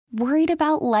Worried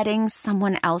about letting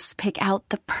someone else pick out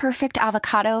the perfect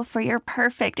avocado for your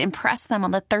perfect impress them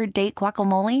on the third date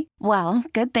guacamole? Well,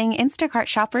 good thing Instacart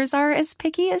shoppers are as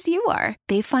picky as you are.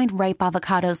 They find ripe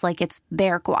avocados like it's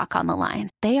their guac on the line.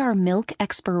 They are milk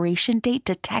expiration date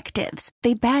detectives.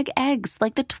 They bag eggs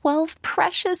like the 12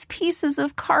 precious pieces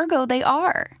of cargo they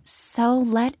are. So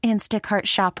let Instacart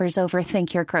shoppers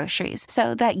overthink your groceries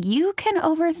so that you can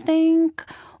overthink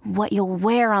what you'll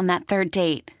wear on that third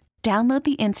date. Download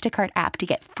the Instacart app to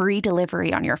get free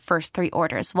delivery on your first 3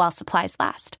 orders while supplies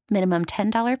last. Minimum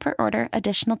 $10 per order.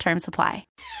 Additional terms apply.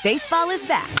 Baseball is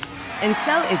back, and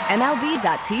so is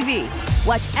MLB.tv.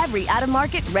 Watch every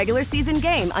out-of-market regular season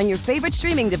game on your favorite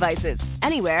streaming devices.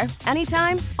 Anywhere,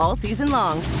 anytime, all season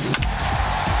long.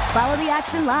 Follow the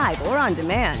action live or on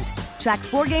demand. Track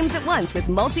 4 games at once with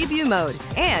multi-view mode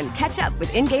and catch up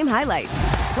with in-game highlights.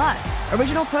 Plus,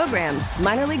 original programs,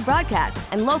 minor league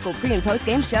broadcasts, and local pre- and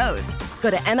post-game shows. Go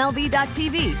to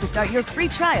MLB.tv to start your free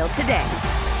trial today.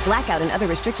 Blackout and other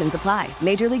restrictions apply.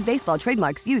 Major League Baseball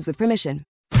trademarks used with permission.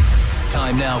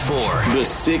 Time now for the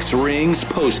Six Rings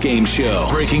Postgame Show.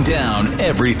 Breaking down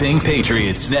everything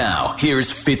Patriots. Now,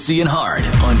 here's Fitzy and Hart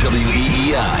on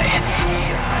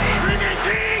WEEI.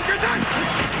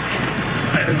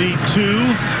 The 2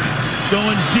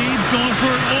 going deep, going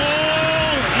for it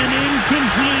all, and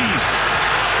incomplete.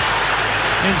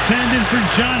 Intended for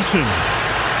Johnson.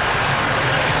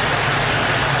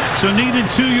 So needed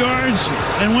 2 yards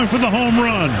and went for the home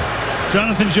run.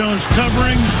 Jonathan Jones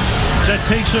covering. That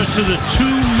takes us to the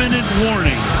 2-minute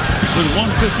warning with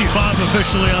 1:55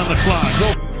 officially on the clock.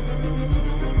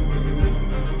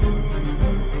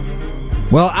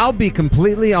 Well, I'll be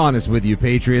completely honest with you,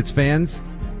 Patriots fans.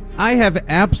 I have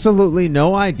absolutely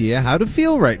no idea how to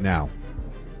feel right now.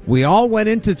 We all went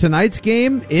into tonight's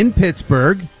game in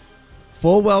Pittsburgh,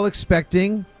 full well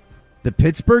expecting the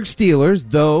Pittsburgh Steelers,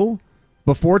 though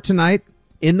before tonight,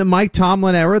 in the Mike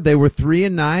Tomlin era, they were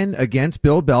 3-9 against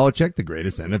Bill Belichick, the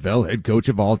greatest NFL head coach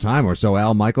of all time, or so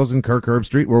Al Michaels and Kirk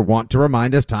Herbstreit were wont to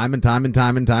remind us time and time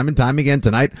again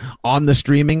tonight on the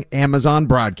streaming Amazon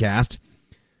broadcast.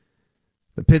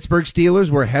 The Pittsburgh Steelers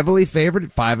were heavily favored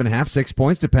at 5.5, 6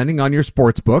 points, depending on your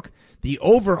sports book. The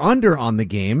over-under on the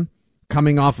game,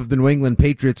 coming off of the New England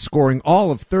Patriots scoring all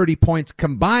of 30 points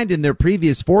combined in their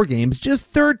previous 4 games, just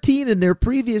 13 in their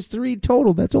previous 3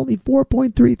 total. That's only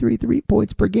 4.333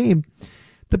 points per game.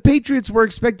 The Patriots were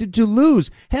expected to lose.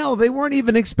 Hell, they weren't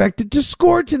even expected to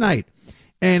score tonight.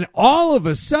 And all of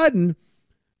a sudden,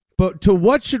 but to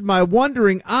what should my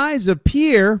wondering eyes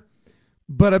appear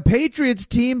but a Patriots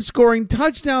team scoring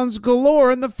touchdowns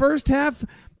galore in the first half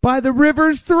by the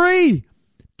Rivers 3.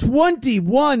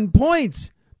 21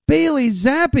 points. Bailey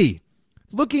Zappe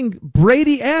looking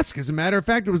Brady-esque. As a matter of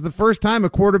fact, it was the first time a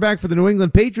quarterback for the New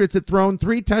England Patriots had thrown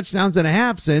 3 touchdowns and a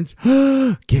half since,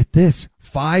 get this,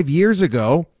 5 years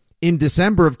ago in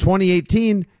December of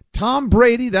 2018, Tom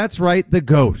Brady, that's right, the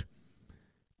GOAT.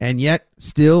 And yet,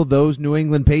 still, those New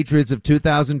England Patriots of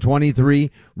 2023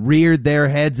 reared their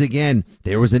heads again.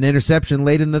 There was an interception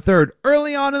late in the third.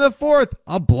 Early on in the fourth,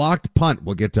 a blocked punt.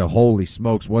 We'll get to, holy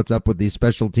smokes, what's up with these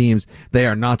special teams? They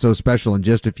are not so special in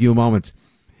just a few moments.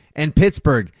 And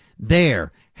Pittsburgh,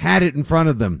 there, had it in front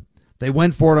of them. They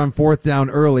went for it on 4th down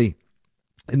early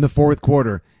in the 4th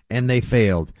quarter, and they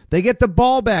failed. They get the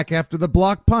ball back after the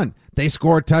blocked punt. They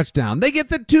score a touchdown. They get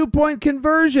the 2-point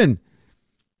conversion.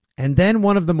 And then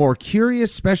one of the more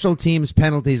curious special teams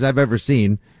penalties I've ever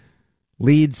seen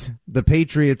leads the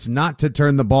Patriots not to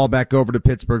turn the ball back over to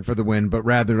Pittsburgh for the win, but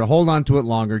rather to hold on to it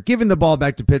longer, giving the ball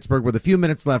back to Pittsburgh with a few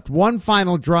minutes left. One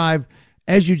final drive,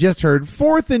 as you just heard,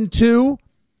 4th and 2.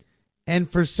 And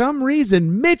for some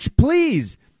reason,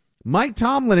 Mike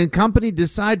Tomlin and company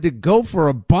decide to go for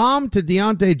a bomb to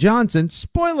Deontay Johnson.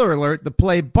 Spoiler alert, the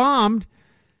play bombed.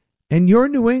 And your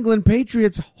New England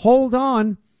Patriots hold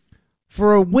on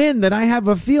for a win that I have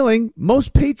a feeling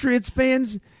most Patriots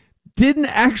fans didn't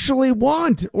actually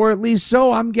want, or at least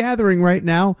so I'm gathering right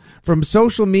now from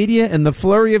social media and the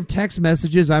flurry of text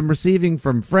messages I'm receiving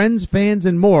from friends, fans,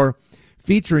 and more,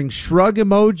 featuring shrug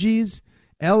emojis,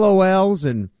 LOLs,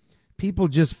 and people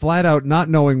just flat out not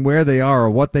knowing where they are or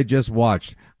what they just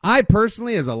watched. I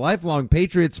personally, as a lifelong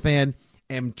Patriots fan,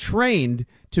 am trained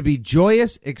to be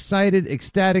joyous, excited,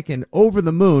 ecstatic, and over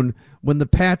the moon when the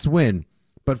Pats win.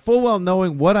 But full well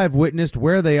knowing what I've witnessed,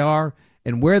 where they are,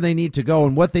 and where they need to go,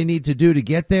 and what they need to do to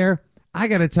get there, I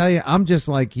got to tell you, I'm just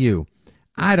like you.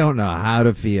 I don't know how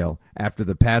to feel after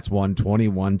the Pats won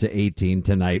 21-18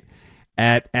 tonight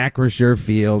at Acrisure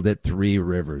Field at Three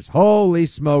Rivers. Holy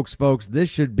smokes, folks, this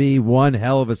should be one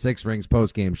hell of a Six Rings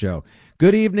postgame show.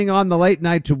 Good evening on the late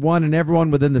night to one and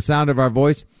everyone within the sound of our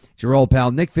voice. It's your old pal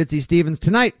Nick Fitzy Stevens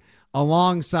tonight,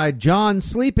 alongside John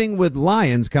Sleeping with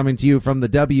Lions, coming to you from the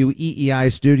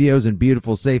WEEI studios in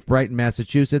beautiful, safe Brighton,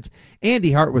 Massachusetts.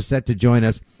 Andy Hart was set to join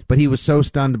us, but he was so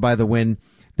stunned by the win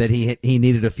that he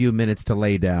needed a few minutes to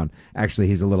lay down. Actually,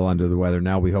 he's a little under the weather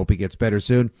now. We hope he gets better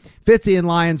soon. Fitzy and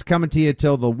Lyons coming to you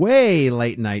till the way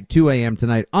late night, 2 a.m.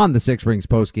 tonight on the Six Rings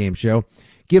Postgame Show.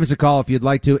 Give us a call if you'd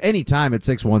like to, anytime at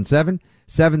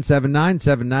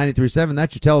 617-779-7937.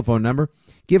 That's your telephone number.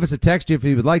 Give us a text if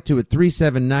you would like to at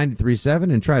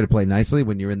 37937 and try to play nicely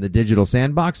when you're in the digital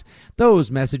sandbox. Those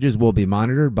messages will be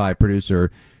monitored by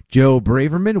producer Joe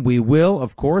Braverman. We will,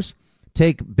 of course,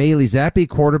 take Bailey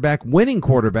Zappe, winning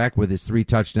quarterback with his 3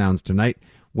 touchdowns tonight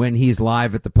when he's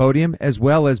live at the podium, as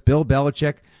well as Bill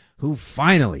Belichick, who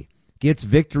finally gets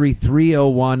victory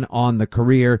 301 on the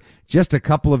career just a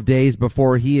couple of days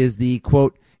before he is the,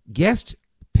 quote, guest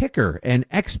picker and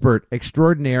expert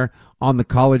extraordinaire on the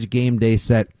college game day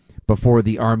set before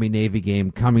the Army-Navy game,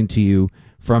 coming to you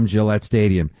from Gillette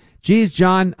Stadium. Geez,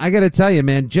 John, I got to tell you,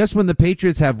 man, just when the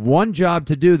Patriots have one job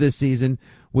to do this season,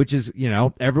 which is,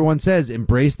 everyone says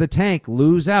embrace the tank,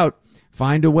 lose out,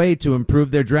 find a way to improve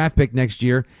their draft pick next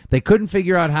year. They couldn't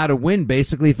figure out how to win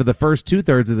basically for the first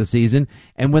 2/3 of the season.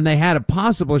 And when they had a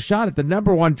possible shot at the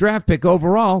number 1 draft pick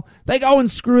overall, they go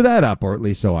and screw that up, or at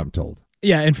least so I'm told.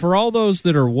 Yeah, and for all those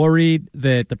that are worried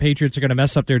that the Patriots are going to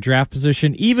mess up their draft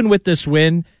position, even with this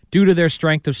win, due to their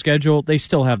strength of schedule, they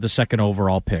still have the 2nd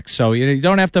overall pick. So you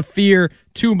don't have to fear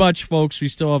too much, folks. We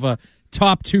still have a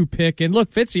top 2 pick. And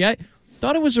look, Fitzy, I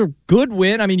thought it was a good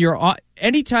win. I mean,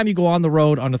 anytime you go on the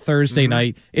road on a Thursday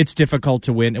night, it's difficult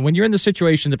to win. And when you're in the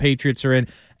situation the Patriots are in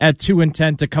at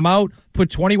 2-10, to come out,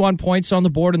 put 21 points on the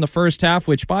board in the first half,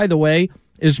 which, by the way,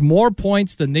 is more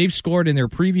points than they've scored in their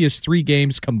previous 3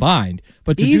 games combined.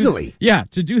 But to easily.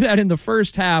 To do that in the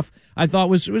first half, I thought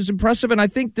was impressive. And I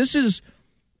think this is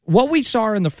what we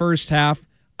saw in the first half,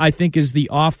 I think, is the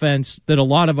offense that a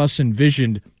lot of us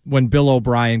envisioned when Bill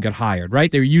O'Brien got hired,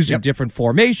 right? They were using different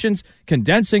formations,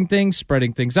 condensing things,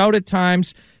 spreading things out at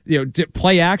times,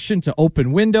 play action to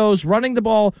open windows, running the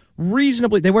ball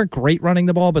reasonably. They weren't great running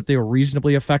the ball, but they were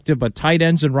reasonably effective. But tight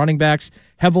ends and running backs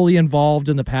heavily involved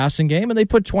in the passing game, and they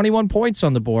put 21 points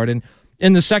on the board. And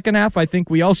in the second half, I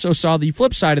think we also saw the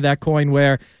flip side of that coin,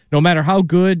 where no matter how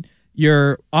good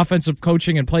your offensive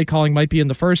coaching and play calling might be in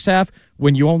the first half,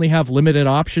 when you only have limited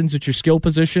options at your skill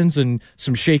positions and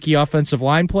some shaky offensive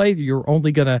line play, you're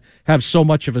only going to have so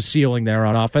much of a ceiling there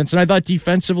on offense. And I thought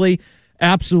defensively,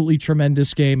 absolutely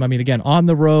tremendous game. I mean, again, on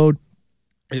the road,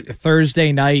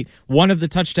 Thursday night, one of the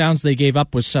touchdowns they gave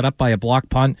up was set up by a block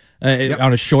punt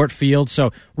on a short field.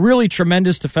 So really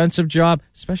tremendous defensive job.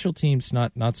 Special teams,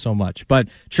 not so much. But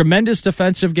tremendous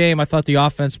defensive game. I thought the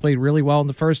offense played really well in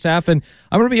the first half. And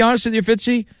I'm going to be honest with you,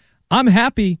 Fitzy, I'm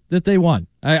happy that they won.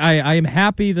 I am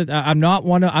happy that I'm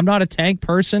not a tank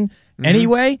person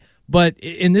anyway. But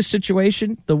in this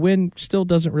situation, the win still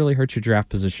doesn't really hurt your draft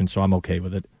position, so I'm okay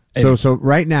with it. So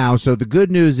right now, the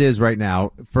good news is right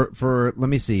now, for let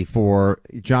me see, for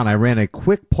John, I ran a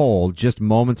quick poll just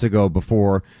moments ago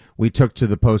before we took to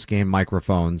the post-game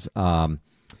microphones. I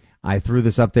threw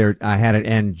this up there. I had it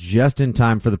end just in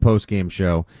time for the post-game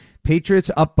show.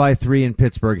 Patriots up by 3 in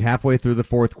Pittsburgh halfway through the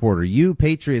 4th quarter. You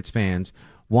Patriots fans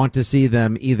want to see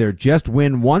them either just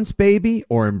win once, baby,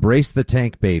 or embrace the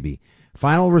tank, baby.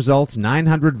 Final results,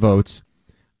 900 votes.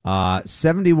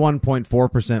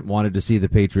 71.4% wanted to see the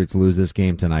Patriots lose this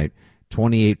game tonight.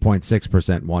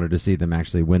 28.6% wanted to see them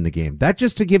actually win the game. That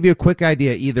just to give you a quick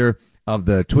idea either of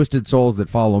the twisted souls that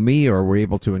follow me or were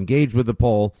able to engage with the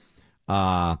poll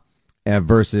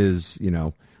versus,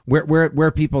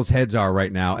 where people's heads are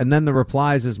right now. And then the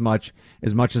replies, as much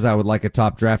as I would like a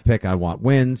top draft pick, I want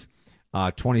wins.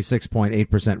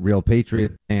 26.8% real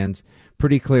Patriot fans.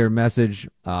 Pretty clear message.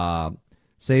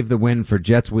 Save the win for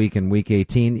Jets week and week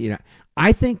 18.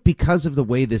 I think because of the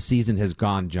way this season has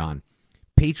gone, John,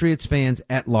 Patriots fans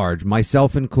at large,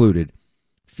 myself included,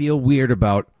 feel weird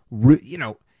about,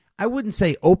 I wouldn't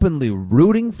say openly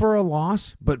rooting for a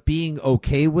loss, but being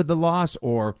okay with the loss,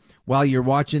 or while you're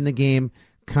watching the game,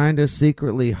 kind of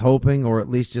secretly hoping, or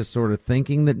at least just sort of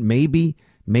thinking that maybe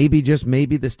just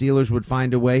maybe the Steelers would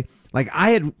find a way. Like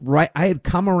I had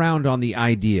come around on the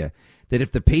idea that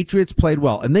if the Patriots played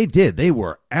well, and they did, they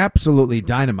were absolutely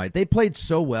dynamite. They played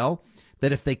so well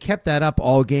that if they kept that up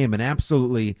all game and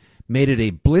absolutely made it a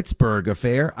Blitzburg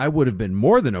affair, I would have been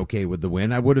more than okay with the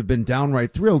win. I would have been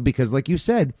downright thrilled because, like you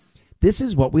said, this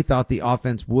is what we thought the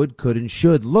offense would, could, and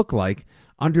should look like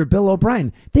under Bill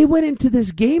O'Brien. They went into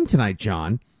this game tonight,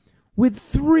 John, with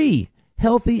 3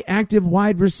 healthy, active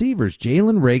wide receivers.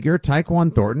 Jalen Reagor,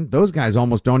 Tyquan Thornton, those guys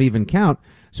almost don't even count.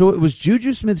 So it was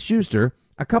Juju Smith-Schuster,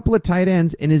 a couple of tight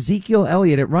ends, and Ezekiel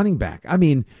Elliott at running back. I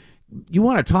mean, you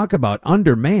want to talk about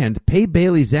undermanned, pay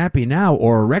Bailey Zappe now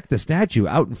or erect the statue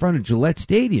out in front of Gillette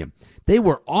Stadium. They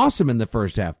were awesome in the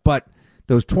first half, but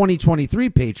those 2023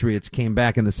 Patriots came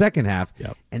back in the second half,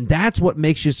 and that's what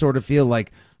makes you sort of feel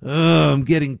like, I'm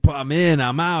in,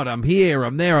 I'm out, I'm here,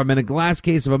 I'm there, I'm in a glass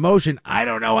case of emotion. I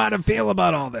don't know how to feel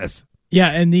about all this. Yeah,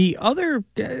 and the other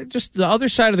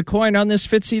side of the coin on this,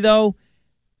 Fitzy, though,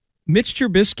 Mitch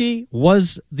Trubisky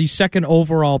was the second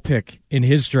overall pick in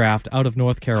his draft out of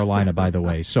North Carolina, by the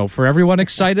way. So for everyone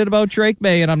excited about Drake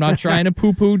May, and I'm not trying to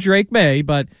poo-poo Drake May,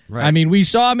 but, right. I mean, we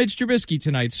saw Mitch Trubisky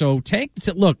tonight. So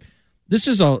look, this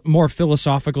is a more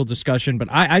philosophical discussion, but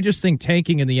I just think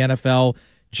tanking in the NFL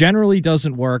generally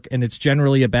doesn't work, and it's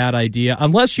generally a bad idea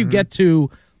unless you get to,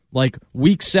 like,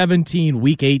 week 17,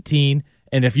 week 18,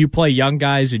 and if you play young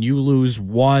guys and you lose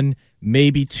one,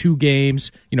 maybe 2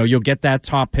 games, you'll get that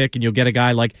top pick and you'll get a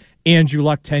guy like Andrew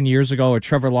Luck 10 years ago or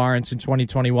Trevor Lawrence in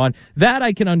 2021. That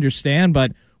I can understand,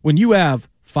 but when you have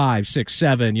 5, 6,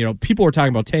 7, people are talking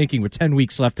about tanking with 10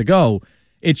 weeks left to go.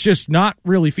 It's just not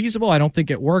really feasible. I don't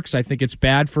think it works. I think it's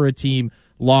bad for a team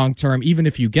long term, even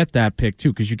if you get that pick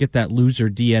too, because you get that loser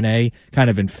DNA kind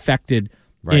of infected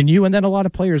in you, and then a lot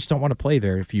of players don't want to play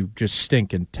there if you just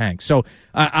stink and tank. So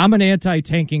I'm an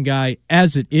anti-tanking guy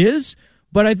as it is,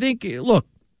 but I think, look,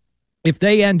 if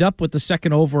they end up with the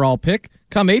second overall pick,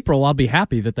 come April, I'll be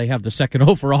happy that they have the second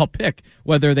overall pick,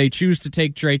 whether they choose to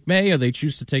take Drake May or they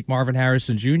choose to take Marvin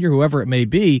Harrison Jr., whoever it may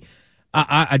be.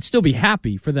 I'd still be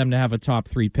happy for them to have a top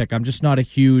 3 pick. I'm just not a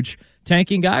huge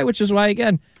tanking guy, which is why,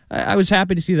 again, I was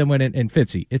happy to see them win in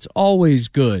Fitzy. It's always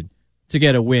good to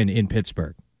get a win in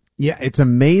Pittsburgh. Yeah, it's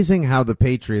amazing how the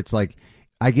Patriots,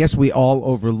 I guess we all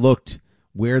overlooked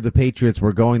where the Patriots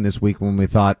were going this week when we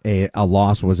thought a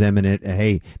loss was imminent.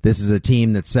 Hey, this is a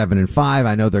team that's 7-5.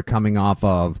 I know they're coming off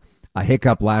of a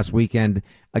hiccup last weekend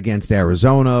against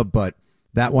Arizona, but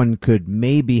that one could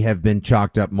maybe have been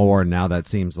chalked up more. Now that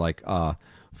seems like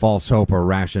false hope or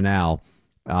rationale.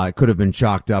 It could have been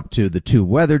chalked up to the 2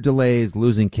 weather delays,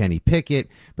 losing Kenny Pickett.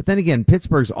 But then again,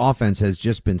 Pittsburgh's offense has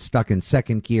just been stuck in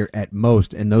second gear at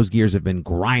most, and those gears have been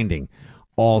grinding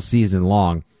all season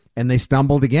long. And they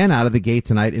stumbled again out of the gate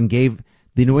tonight and gave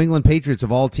the New England Patriots,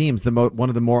 of all teams, one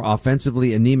of the more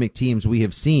offensively anemic teams we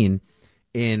have seen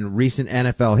in recent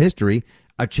NFL history,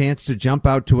 a chance to jump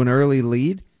out to an early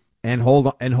lead and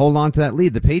hold on to that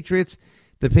lead. The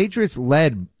Patriots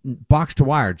led box to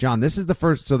wire. John, this is the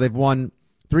first, so they've won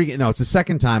 3. No, it's the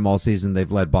second time all season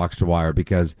they've led box to wire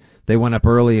because they went up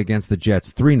early against the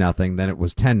Jets 3-0, then it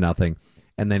was 10-0,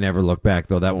 and they never looked back,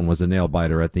 though that one was a nail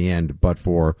biter at the end, but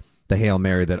for the Hail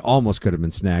Mary that almost could have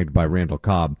been snagged by Randall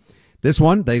Cobb. This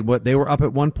one, they were up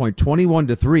at one point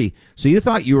 21-3, so you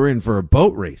thought you were in for a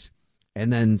boat race,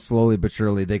 and then slowly but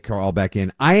surely they crawl back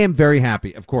in. I am very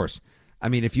happy, of course. I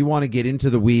mean, if you want to get into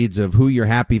the weeds of who you're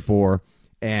happy for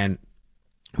and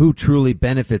who truly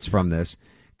benefits from this,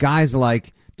 guys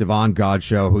like Devon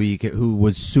Godchaux, who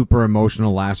was super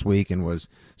emotional last week and was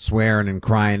swearing and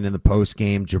crying in the post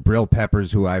game, Jabril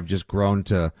Peppers, who I've just grown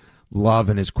to love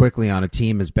and is quickly on a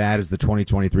team as bad as the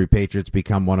 2023 Patriots,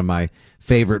 become one of my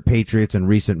favorite Patriots in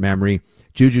recent memory.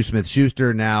 Juju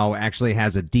Smith-Schuster now actually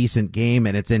has a decent game,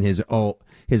 and it's in his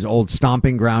old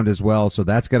stomping ground as well, so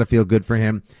that's got to feel good for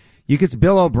him. You could see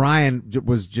Bill O'Brien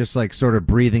was just like sort of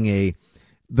breathing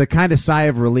the kind of sigh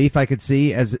of relief I could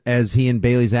see as he and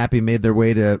Bailey Zappe made their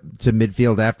way to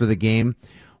midfield after the game,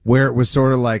 where it was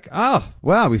sort of like, oh,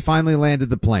 well, we finally landed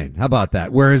the plane. How about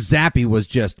that? Whereas Zappe was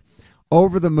just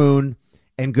over the moon,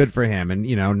 and good for him. And,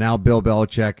 now Bill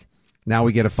Belichick, now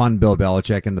we get a fun Bill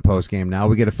Belichick in the postgame. Now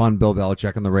we get a fun Bill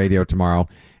Belichick on the radio tomorrow.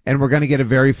 And we're going to get a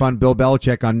very fun Bill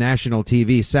Belichick on national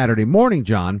TV Saturday morning,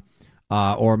 John.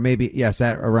 Or maybe,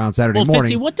 around Saturday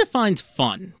morning. Fitzy, what defines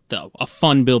fun, though? A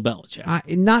fun Bill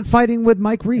Belichick? Not fighting with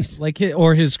Mike Reese.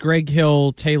 Or his Greg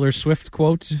Hill, Taylor Swift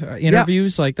quote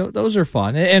interviews. Yeah. Those are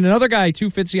fun. And another guy, too,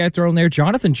 Fitzy, I throw in there,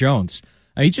 Jonathan Jones.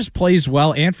 He just plays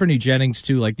well. Anthony Jennings,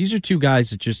 too. These are 2 guys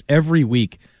that just every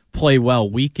week play well,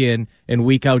 week in and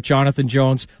week out. Jonathan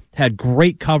Jones had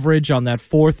great coverage on that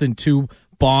 4th and 2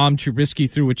 bomb Trubisky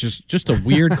threw, which is just a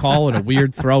weird call and a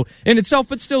weird throw in itself.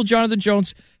 But still, Jonathan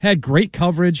Jones had great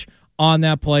coverage on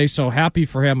that play, so happy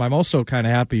for him. I'm also kind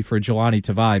of happy for Jelani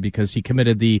Tavai because he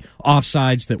committed the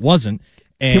offsides that wasn't.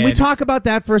 And can we talk about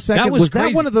that for a second? Was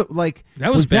that one of the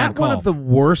one of the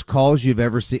worst calls you've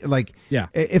ever seen? Yeah.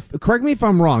 If correct me if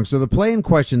I'm wrong. So the play in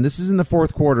question, this is in the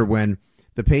 4th quarter when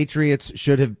The Patriots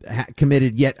should have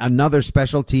committed yet another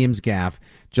special teams gaffe.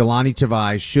 Jelani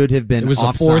Tavai should have been offsides. It was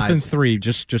a 4th and 3,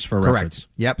 just for reference.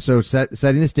 Correct. Yep. So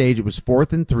setting the stage, it was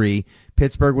 4th and 3.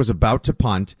 Pittsburgh was about to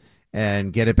punt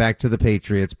and get it back to the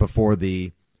Patriots before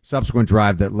the subsequent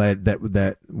drive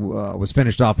that was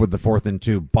finished off with the 4th and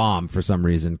 2 bomb for some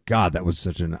reason. God, that was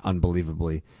such an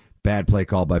unbelievably bad play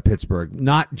call by Pittsburgh.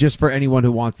 Not just for anyone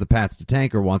who wants the Pats to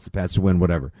tank or wants the Pats to win,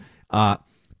 whatever.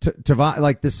 Tavai,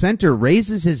 like the center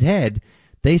raises his head.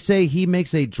 They say he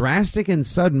makes a drastic and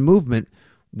sudden movement,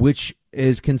 which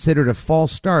is considered a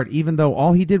false start, even though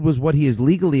all he did was what he is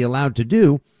legally allowed to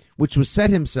do, which was set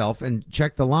himself and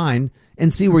check the line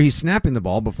and see where he's snapping the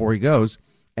ball before he goes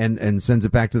and sends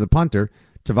it back to the punter.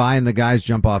 Tavai and the guys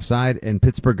jump offside, and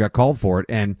Pittsburgh got called for it,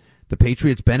 and the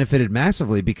Patriots benefited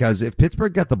massively because if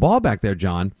Pittsburgh got the ball back there,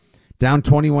 John, down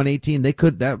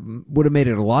 21-18, that would have made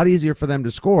it a lot easier for them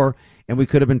to score, and we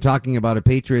could have been talking about a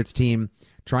Patriots team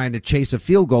trying to chase a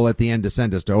field goal at the end to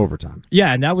send us to overtime.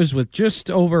 Yeah, and that was with just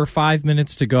over 5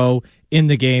 minutes to go in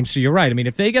the game. So you're right. I mean,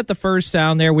 if they get the first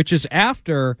down there, which is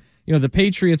after, the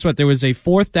Patriots, there was a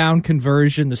 4th down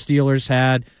conversion the Steelers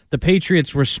had. The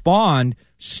Patriots respond,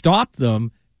 stop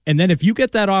them, and then if you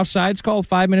get that offsides call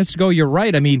 5 minutes to go, you're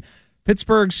right. I mean,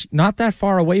 Pittsburgh's not that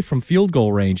far away from field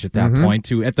goal range at that point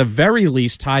to, at the very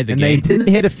least, tie the game. And they didn't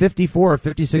hit a 54 or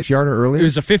 56-yarder earlier? It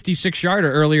was a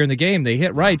 56-yarder earlier in the game. They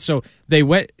hit right. So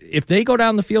if they go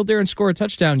down the field there and score a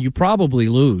touchdown, you probably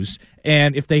lose.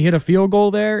 And if they hit a field goal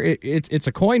there, it's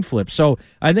a coin flip. So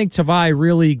I think Tavai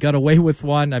really got away with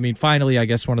one. I mean, finally, I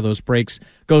guess one of those breaks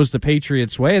goes the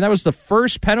Patriots' way. And that was the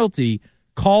first penalty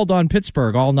called on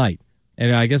Pittsburgh all night.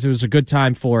 And I guess it was a good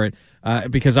time for it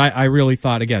because I really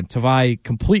thought, again, Tavai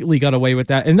completely got away with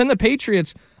that. And then the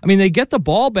Patriots, they get the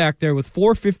ball back there with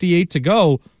 4:58 to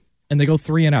go, and they go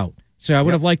 3 and out. So I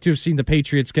would have liked to have seen the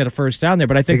Patriots get a first down there,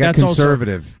 but I think that's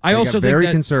conservative. I also think very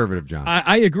conservative, John.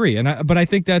 I agree, but I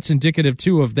think that's indicative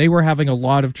too of they were having a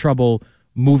lot of trouble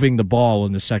moving the ball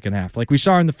in the second half. Like we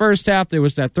saw in the first half, there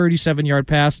was that 37-yard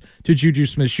pass to Juju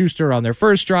Smith-Schuster on their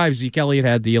first drive. Zeke Elliott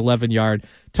had the 11-yard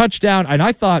touchdown, and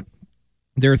I thought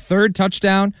their third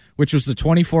touchdown, which was the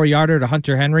 24-yarder to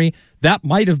Hunter Henry, that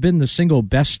might have been the single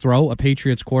best throw a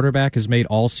Patriots quarterback has made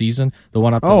all season. The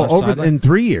one up the left sideline. In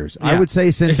 3 years. Yeah. I would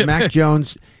say since Mac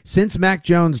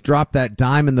Jones dropped that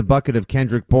dime in the bucket of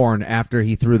Kendrick Bourne after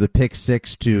he threw the pick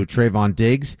six to Trayvon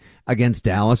Diggs against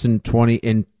Dallas in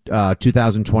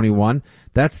 2021.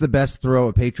 That's the best throw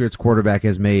a Patriots quarterback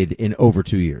has made in over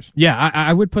 2 years. Yeah,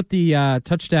 I would put the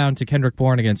touchdown to Kendrick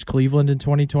Bourne against Cleveland in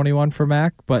 2021 for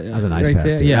Mac. But that was a nice right pass,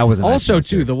 there, too. yeah. That was a nice also, pass,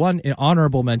 too, the one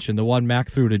honorable mention, the one Mac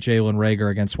threw to Jalen Reagor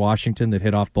against Washington that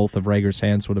hit off both of Reagor's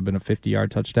hands would have been a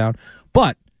 50-yard touchdown.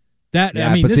 But that,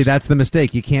 see, that's the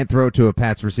mistake. You can't throw it to a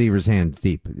Pats receiver's hand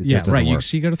deep. It just doesn't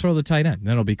work. You got to throw the tight end,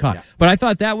 then it'll be caught. Yeah. But I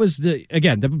thought that was the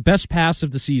best pass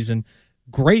of the season.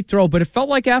 Great throw, but it felt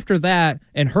like after that,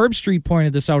 and Herb Street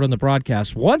pointed this out on the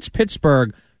broadcast, once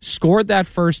Pittsburgh scored that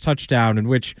first touchdown in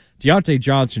which Deontay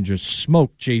Johnson just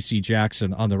smoked J.C.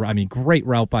 Jackson on the great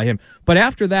route by him. But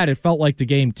after that, it felt like the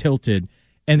game tilted,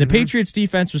 and the Patriots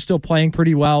defense was still playing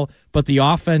pretty well, but the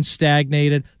offense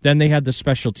stagnated. Then they had the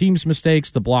special teams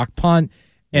mistakes, the block punt,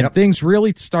 and things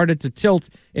really started to tilt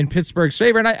in Pittsburgh's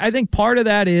favor. And I think part of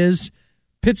that is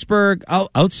Pittsburgh,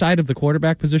 outside of the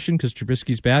quarterback position, because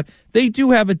Trubisky's bad, they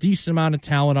do have a decent amount of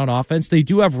talent on offense. They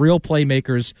do have real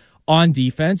playmakers on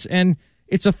defense, and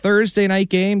it's a Thursday night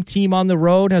game. Team on the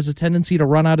road has a tendency to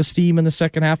run out of steam in the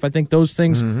second half. I think those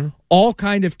things all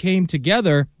kind of came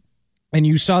together, and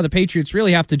you saw the Patriots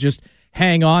really have to just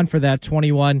hang on for that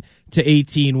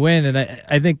 21-18 win. And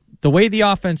I think the way the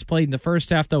offense played in the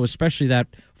first half, though, especially that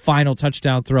final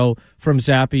touchdown throw from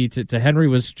Zappe to Henry,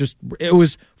 it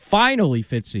was finally,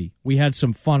 Fitzy, we had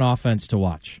some fun offense to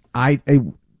watch.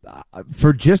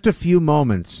 For just a few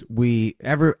moments,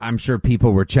 I'm sure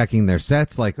people were checking their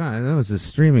sets like, was this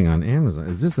streaming on Amazon?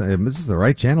 Is this the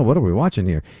right channel? What are we watching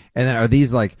here? And then are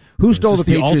these like, who stole the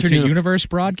Patriots alternate universe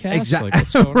broadcast? Exactly.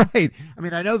 Right. I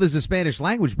mean, I know there's a Spanish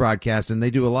language broadcast, and they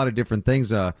do a lot of different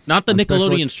things. Not the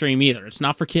Nickelodeon stream either. It's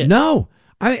not for kids. No.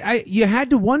 You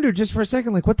had to wonder just for a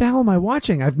second, like, what the hell am I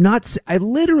watching? I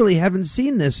literally haven't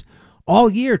seen this all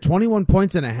year. 21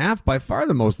 points and a half, by far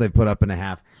the most they've put up in a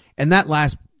half. And that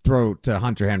last throw to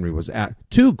Hunter Henry was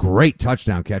two great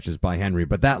touchdown catches by Henry,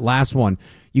 but that last one,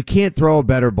 you can't throw a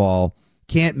better ball,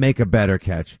 can't make a better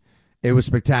catch. It was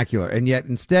spectacular. And yet,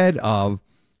 instead of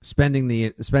spending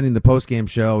the post-game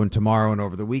show and tomorrow and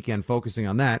over the weekend focusing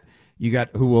on that, you got,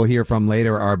 who we'll hear from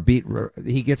later,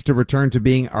 he gets to return to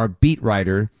being our beat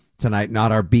writer tonight,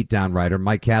 not our beatdown writer,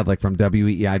 Mike Kadlick from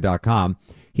WEEI.com.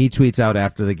 He tweets out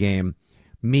after the game,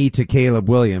 me to Caleb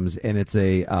Williams, and it's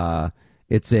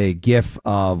a gif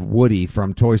of Woody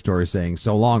from Toy Story saying,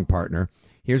 "So long, partner."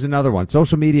 Here's another one.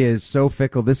 Social media is so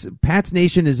fickle. This Pats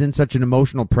Nation is in such an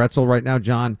emotional pretzel right now,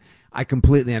 John. I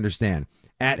completely understand.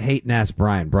 At Hate and Ask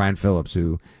Brian Phillips,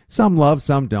 who some love,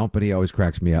 some don't, but he always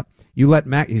cracks me up.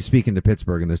 He's speaking to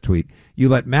Pittsburgh in this tweet. You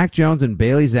let Mac Jones and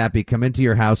Bailey Zappe come into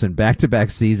your house in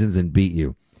back-to-back seasons and beat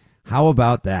you. How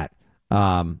about that?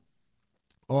 The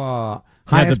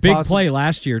big play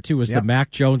last year, too, was the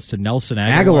Mac Jones to Nelson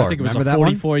Aguilar. I think it was a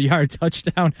 44-yard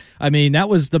touchdown. I mean, that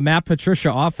was the Matt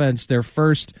Patricia offense, their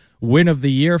first win of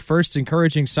the year, first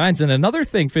encouraging signs. And another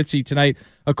thing, Fitzy, tonight,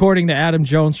 according to Adam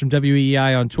Jones from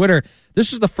WEEI on Twitter,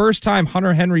 this is the first time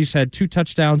Hunter Henry's had 2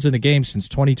 touchdowns in a game since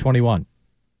 2021.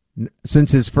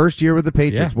 Since his first year with the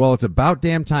Patriots. Yeah. Well, it's about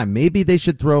damn time. Maybe they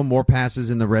should throw more passes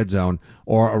in the red zone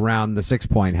or around the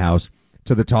 6-point house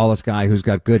to the tallest guy who's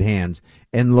got good hands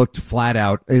and looked flat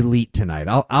out elite tonight.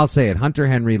 I'll say it. Hunter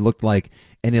Henry looked like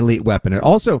an elite weapon.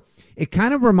 It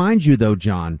kind of reminds you, though,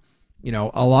 John,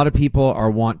 a lot of people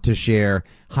want to share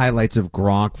highlights of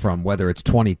Gronk from whether it's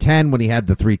 2010 when he had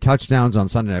the 3 touchdowns on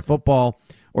Sunday Night Football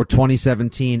or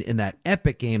 2017 in that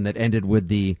epic game that ended with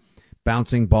the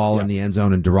bouncing ball in the end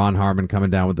zone and Deron Harmon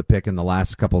coming down with the pick in the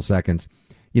last couple seconds.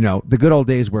 The good old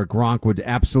days where Gronk would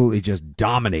absolutely just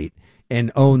dominate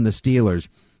and own the Steelers.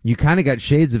 You kind of got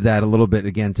shades of that a little bit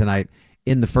again tonight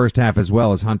in the first half, as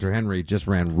well as Hunter Henry just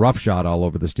ran roughshod all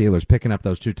over the Steelers, picking up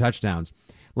those 2 touchdowns.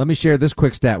 Let me share this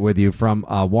quick stat with you from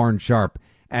Warren Sharp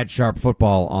at Sharp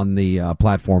Football on the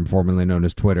platform formerly known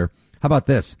as Twitter. How about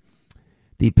this?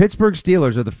 The Pittsburgh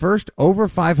Steelers are the first over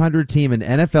 500 team in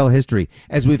NFL history,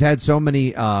 as we've had so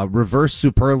many reverse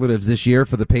superlatives this year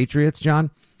for the Patriots,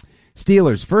 John.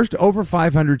 Steelers, first over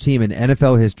 500 team in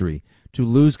NFL history to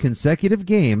lose consecutive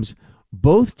games,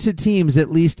 both to teams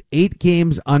at least 8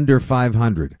 games under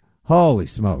 500. Holy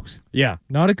smokes. Yeah,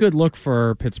 not a good look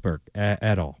for Pittsburgh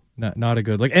at all. Not a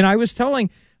good look. And I was telling,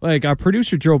 our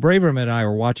producer Joe Braverman and I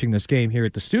were watching this game here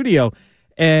at the studio,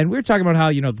 and we were talking about how,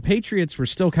 the Patriots were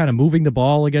still kind of moving the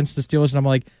ball against the Steelers, and I'm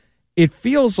like, it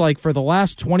feels like for the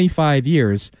last 25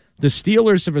 years, the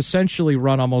Steelers have essentially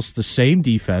run almost the same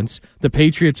defense. The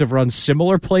Patriots have run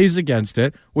similar plays against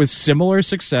it with similar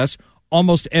success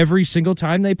almost every single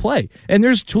time they play. And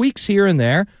there's tweaks here and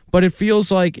there, but it feels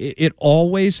like it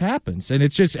always happens. And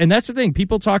it's just, and that's the thing.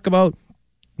 People talk about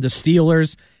the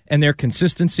Steelers and their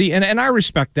consistency, and I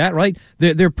respect that, right?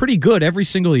 They're pretty good every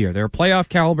single year. They're a playoff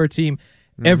caliber team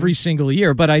every single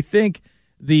year. But I think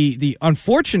the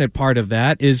unfortunate part of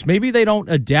that is maybe they don't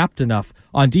adapt enough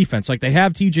on defense. Like, they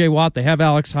have TJ Watt, they have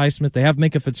Alex Highsmith, they have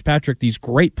Minka Fitzpatrick, these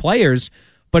great players,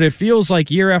 but it feels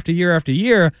like year after year after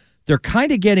year, they're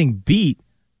kind of getting beat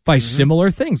by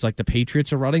similar things. Like the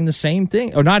Patriots are running the same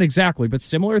thing, or not exactly, but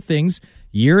similar things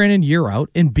year in and year out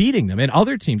and beating them. And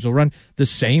other teams will run the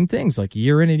same things like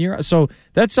year in and year out. So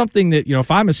that's something that,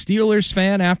 if I'm a Steelers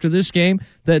fan after this game,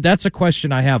 that's a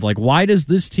question I have. Like, why does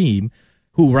this team,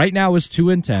 who right now is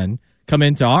 2-10, come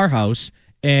into our house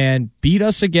and beat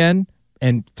us again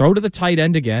and throw to the tight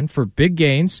end again for big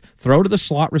gains, throw to the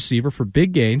slot receiver for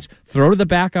big gains, throw to the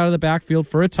back out of the backfield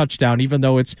for a touchdown, even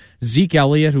though it's Zeke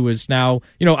Elliott, who is now,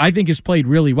 I think has played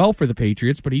really well for the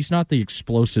Patriots, but he's not the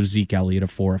explosive Zeke Elliott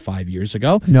of 4 or 5 years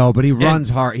ago. No, but he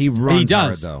runs hard. He runs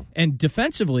hard, though. And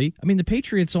defensively, the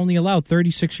Patriots only allowed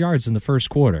 36 yards in the first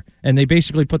quarter, and they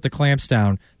basically put the clamps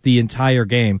down the entire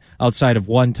game outside of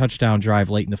 1 touchdown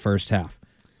drive late in the first half.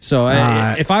 So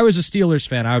if I was a Steelers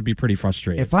fan, I would be pretty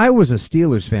frustrated. If I was a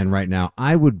Steelers fan right now,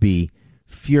 I would be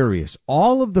furious.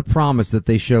 All of the promise that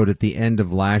they showed at the end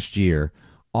of last year,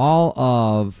 here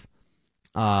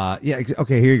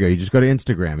you go. You just go to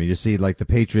Instagram. You just see, like, the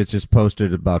Patriots just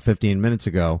posted about 15 minutes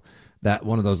ago that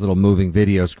one of those little moving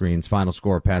video screens, final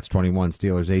score, Pats 21,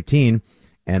 Steelers 18,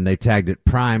 and they tagged it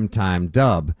prime time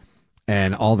dub.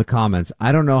 And all the comments,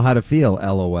 I don't know how to feel,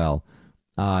 LOL.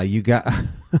 You got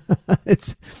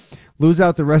it's lose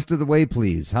out the rest of the way,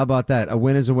 please. How about that? A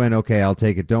win is a win. Okay, I'll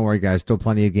take it. Don't worry, guys. Still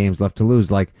plenty of games left to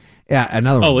lose.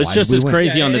 Another one. Oh, it's just as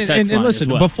crazy on the text line. And listen, as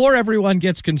well. Before everyone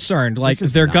gets concerned,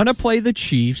 they're going to play the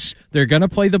Chiefs. They're going to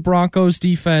play the Broncos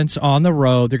defense on the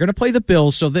road. They're going to play the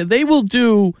Bills, so they will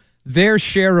do their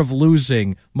share of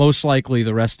losing most likely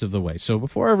the rest of the way. So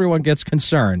before everyone gets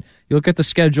concerned, you look at the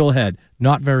schedule ahead.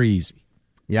 Not very easy.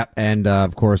 Yep, and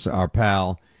of course our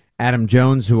pal Adam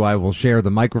Jones, who I will share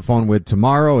the microphone with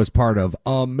tomorrow as part of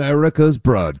America's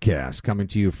broadcast, coming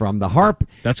to you from the Harp.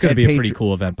 That's going to be a pretty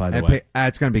cool event, by the way.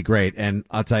 It's going to be great, and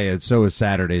I'll tell you, so is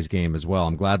Saturday's game as well.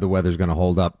 I'm glad the weather's going to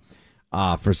hold up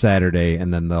for Saturday,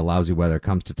 and then the lousy weather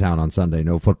comes to town on Sunday.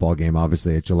 No football game,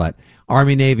 obviously, at Gillette.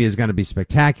 Army-Navy is going to be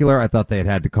spectacular. I thought they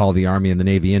had to call the Army and the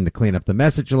Navy in to clean up the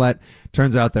mess at Gillette.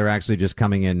 Turns out they're actually just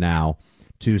coming in now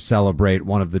to celebrate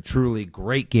one of the truly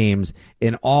great games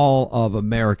in all of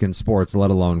American sports, let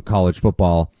alone college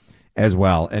football as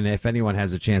well. And if anyone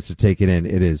has a chance to take it in,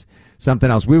 it is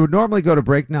something else. We would normally go to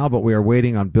break now, but we are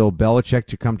waiting on Bill Belichick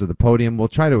to come to the podium. We'll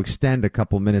try to extend a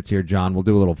couple minutes here, John. We'll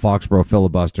do a little Foxborough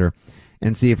filibuster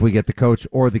and see if we get the coach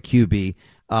or the QB.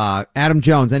 Adam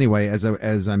Jones, anyway,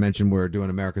 as I mentioned, we're doing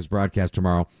America's broadcast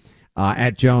tomorrow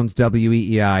at Jones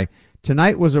WEEI.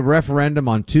 Tonight was a referendum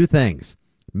on two things: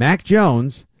 Mac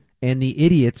Jones and the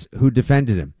idiots who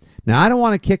defended him. Now, I don't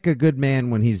want to kick a good man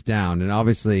when he's down, and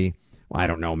obviously, well, I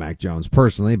don't know Mac Jones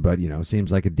personally, but,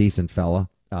 seems like a decent fella.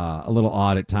 A little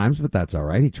odd at times, but that's all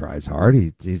right. He tries hard.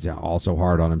 He's also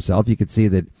hard on himself. You could see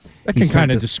that can kind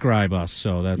of describe us.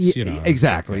 So that's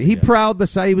exactly. He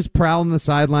was prowling the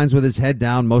sidelines with his head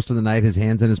down most of the night, his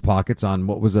hands in his pockets on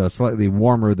what was a slightly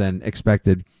warmer than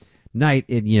expected night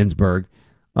in Yinsburg.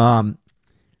 Bailey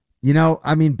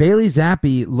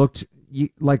Zappe looked,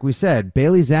 like we said,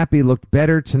 Bailey Zappe looked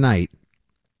better tonight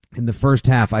in the first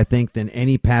half, I think, than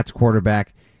any Pats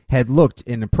quarterback had looked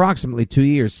in approximately 2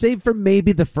 years, save for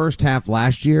maybe the first half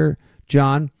last year,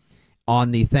 John,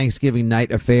 on the Thanksgiving night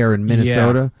affair in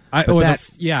Minnesota.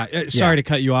 Sorry to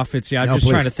cut you off, Fitzy. I'm just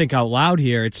trying to think out loud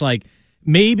here. It's like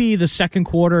maybe the second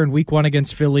quarter in week 1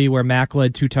 against Philly where Mac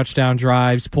led 2 touchdown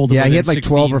drives, pulled he had like 16.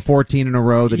 12 or 14 in a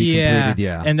row that he completed,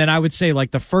 And then I would say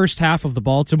like the first half of the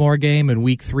Baltimore game in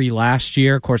week 3 last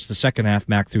year. Of course, the second half,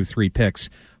 Mac threw 3 picks.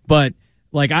 But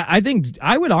I think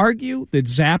I would argue that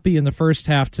Zappe in the first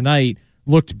half tonight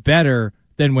looked better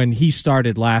than when he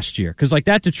started last year. Because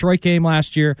that Detroit game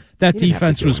last year, that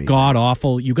defense was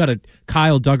god-awful. You got a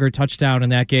Kyle Duggar touchdown in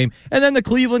that game. And then the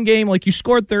Cleveland game, you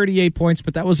scored 38 points,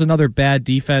 but that was another bad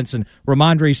defense. And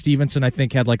Ramondre Stevenson, I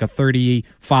think, had a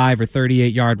 35 or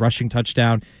 38-yard rushing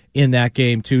touchdown in that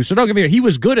game, too. So don't get me wrong, he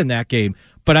was good in that game.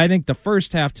 But I think the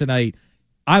first half tonight,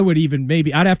 I'd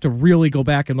have to really go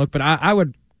back and look, but I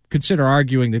would consider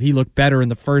arguing that he looked better in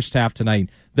the first half tonight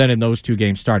than in those 2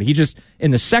 games started. He just,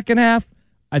 in the second half,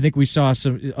 I think we saw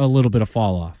a little bit of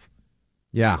fall off.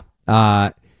 Yeah.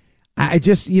 I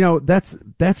just, that's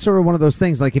sort of one of those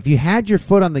things. If you had your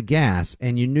foot on the gas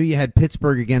and you knew you had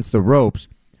Pittsburgh against the ropes,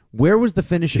 where was the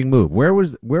finishing move? Where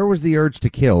was the urge to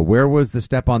kill? Where was the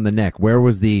step on the neck? Where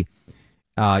was the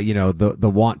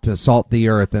want to salt the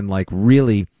earth and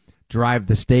really drive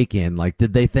the stake in?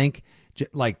 Did they think,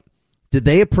 did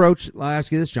they approach, I'll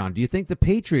ask you this, John, do you think the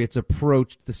Patriots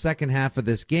approached the second half of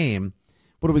this game?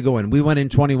 What do we go in? We went in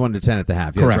 21-10 at the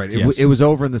half. Yeah, correct, that's right. Yes. It was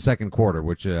over in the second quarter,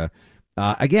 which,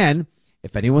 again,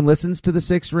 if anyone listens to the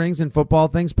Six Rings and Football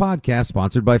Things podcast,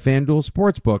 sponsored by FanDuel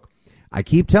Sportsbook, I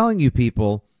keep telling you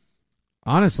people,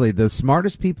 honestly, the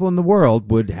smartest people in the world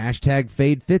would hashtag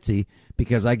fade Fitzy,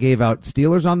 because I gave out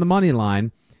Steelers on the money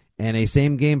line and a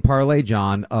same-game parlay,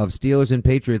 John, of Steelers and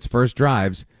Patriots first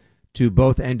drives to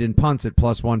both end in punts at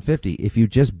plus 150. If you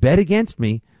just bet against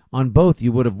me on both,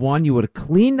 you would have won. You would have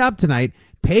cleaned up tonight,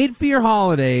 paid for your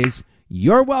holidays.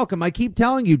 You're welcome. I keep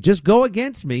telling you, just go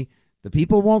against me. The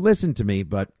people won't listen to me,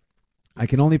 but I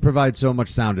can only provide so much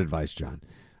sound advice, John.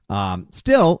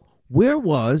 Still, where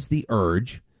was the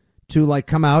urge to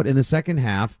come out in the second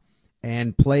half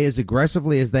and play as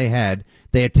aggressively as they had?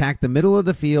 They attacked the middle of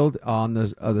the field on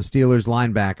the Steelers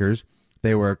linebackers.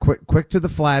 They were quick to the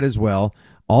flat as well.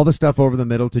 All the stuff over the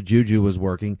middle to Juju was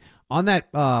working. On that,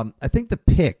 I think the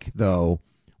pick, though,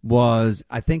 was,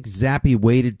 I think Zappe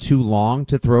waited too long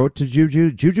to throw it to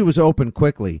Juju. Juju was open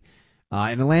quickly.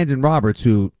 And Landon Roberts,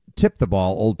 who tipped the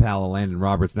ball, old pal of Landon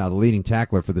Roberts, now the leading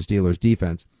tackler for the Steelers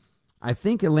defense, I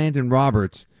think Landon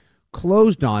Roberts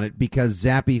closed on it because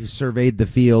Zappe surveyed the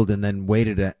field and then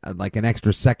waited an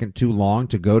extra second too long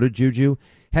to go to Juju.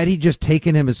 Had he just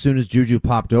taken him as soon as Juju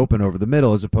popped open over the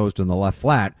middle as opposed to in the left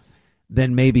flat,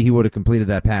 then maybe he would have completed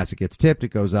that pass. It gets tipped,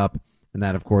 it goes up, and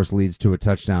that, of course, leads to a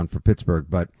touchdown for Pittsburgh.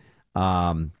 But,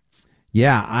 I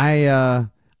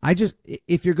just,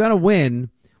 if you're going to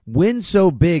win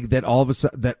so big that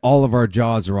all of our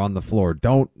jaws are on the floor.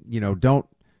 Don't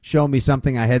show me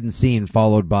something I hadn't seen,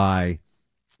 followed by,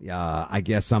 I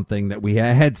guess, something that we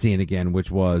had seen again,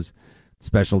 which was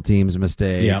special teams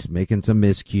mistakes, making some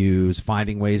miscues,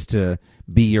 finding ways to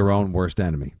be your own worst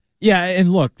enemy. Yeah,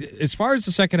 and look, as far as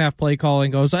the second half play calling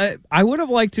goes, I would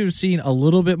have liked to have seen a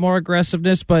little bit more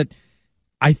aggressiveness, but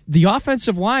the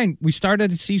offensive line, we started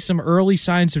to see some early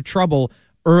signs of trouble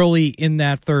early in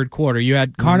that third quarter. You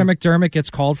had Connor McDermott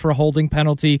gets called for a holding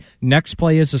penalty. Next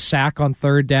play is a sack on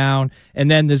third down.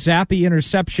 And then the Zappe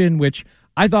interception, which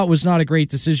I thought was not a great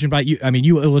decision by you. I mean,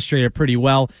 you illustrated pretty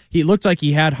well. He looked like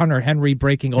he had Hunter Henry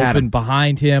breaking open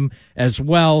behind him as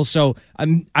well. So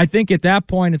I think at that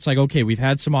point, it's like, okay, we've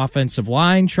had some offensive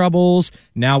line troubles.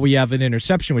 Now we have an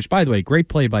interception, which, by the way, great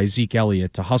play by Zeke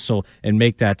Elliott to hustle and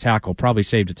make that tackle. Probably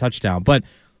saved a touchdown. But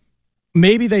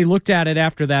maybe they looked at it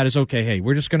after that as, okay, hey,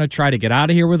 we're just going to try to get out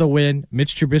of here with a win.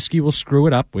 Mitch Trubisky will screw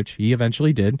it up, which he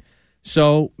eventually did.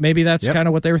 So maybe that's kind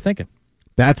of what they were thinking.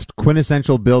 That's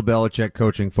quintessential Bill Belichick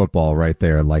coaching football right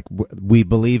there. Like, we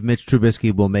believe Mitch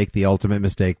Trubisky will make the ultimate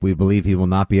mistake. We believe he will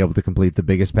not be able to complete the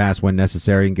biggest pass when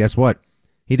necessary. And guess what?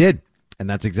 He did. And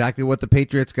that's exactly what the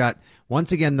Patriots got.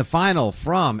 Once again, the final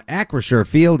from Acrisure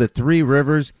Field at Three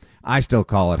Rivers. I still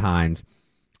call it Heinz.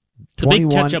 The big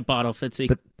ketchup bottle,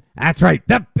 Fitzy. That's right.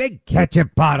 The big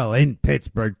ketchup bottle in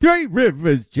Pittsburgh. Three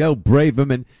Rivers, Joe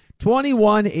Braverman.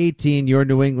 21-18, your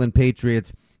New England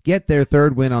Patriots get their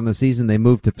third win on the season. They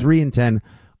move to 3-10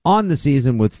 on the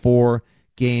season with 4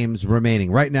 games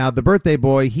remaining. Right now, the birthday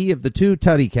boy, he of the 2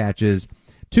 tutty catches,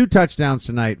 2 touchdowns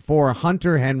tonight for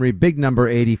Hunter Henry, big number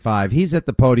 85. He's at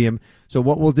the podium. So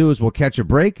what we'll do is we'll catch a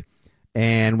break,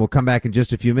 and we'll come back in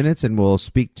just a few minutes, and we'll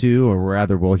speak to, or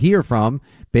rather we'll hear from,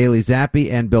 Bailey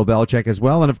Zappe and Bill Belichick as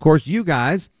well. And, of course, you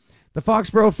guys, the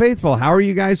Foxborough faithful, how are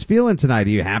you guys feeling tonight? Are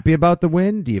you happy about the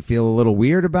win? Do you feel a little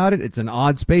weird about it? It's an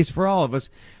odd space for all of us.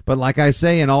 But like I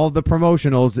say in all of the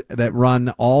promotionals that run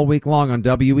all week long on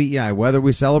WEEI, whether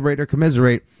we celebrate or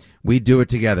commiserate, we do it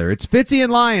together. It's Fitzy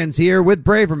and Lyons here with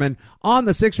Braverman on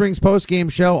the Six Rings Postgame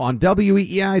Show on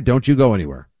WEEI. Don't you go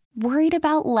anywhere. Worried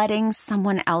about letting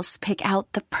someone else pick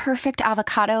out the perfect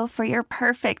avocado for your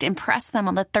perfect impress them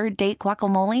on the third date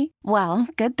guacamole? Well,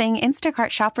 good thing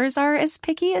Instacart shoppers are as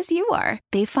picky as you are.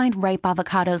 They find ripe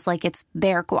avocados like it's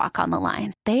their guac on the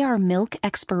line. They are milk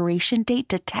expiration date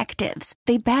detectives.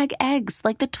 They bag eggs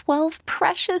like the 12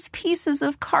 precious pieces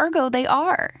of cargo they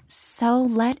are. So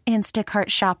let Instacart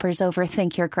shoppers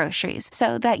overthink your groceries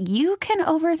so that you can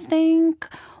overthink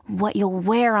what you'll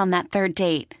wear on that third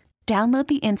date. Download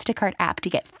the Instacart app to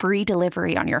get free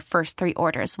delivery on your first 3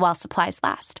 orders while supplies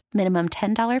last. Minimum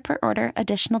 $10 per order.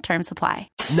 Additional terms apply.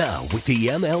 Now, with the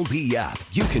MLB app,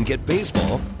 you can get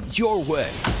baseball your way.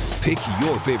 Pick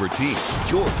your favorite team,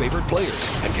 your favorite players,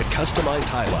 and get customized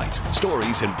highlights,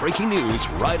 stories, and breaking news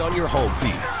right on your home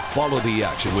feed. Follow the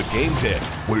action with Game Day,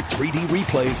 where 3D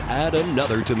replays add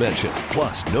another dimension.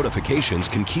 Plus, notifications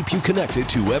can keep you connected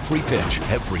to every pitch,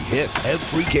 every hit,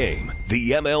 every game.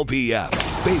 The MLB app.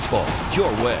 Baseball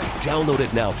your way. Download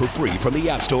it now for free from the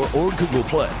App Store or Google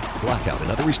Play. Blackout and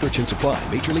other restrictions apply.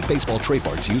 Major League Baseball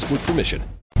trademarks used with permission.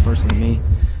 Personally, me,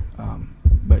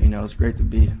 but it's great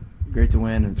to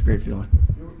win, and it's a great feeling.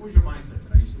 What was your mindset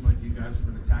tonight? You seem like you guys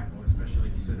were going to tackle, especially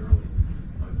like you said earlier,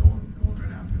 going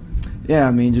right after.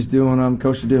 Yeah, just doing what I'm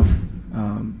coached to do.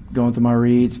 Going through my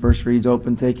reads, first reads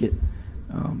open, take it.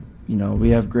 We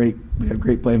have great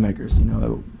playmakers.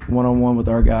 One-on-one with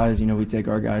our guys, we take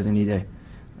our guys any day.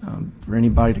 For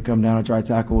anybody to come down and try to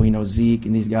tackle, Zeke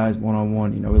and these guys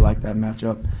one-on-one, we like that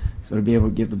matchup. So to be able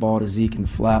to give the ball to Zeke in the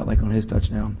flat, like on his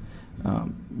touchdown,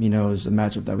 is a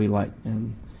matchup that we like.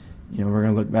 And, we're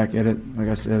going to look back at it. Like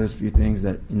I said, there's a few things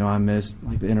that, I missed,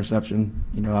 like the interception.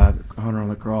 I have Hunter on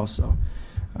the cross. So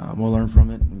we'll learn from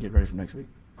it and get ready for next week.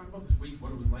 Talk about this week,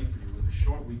 what it was like for you. It was a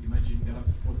short week. You mentioned you got up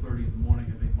at 4:30 in the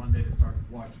morning, I think Monday to start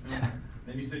to watch film.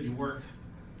 Then you said you worked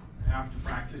after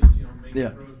practice, making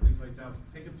throws, things like that.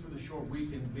 Take us through the short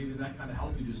week, and maybe that kind of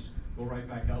helped you just go right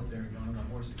back out there and go on that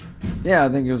horse again. Yeah, I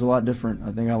think it was a lot different.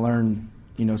 I think I learned,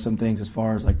 some things as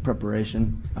far as like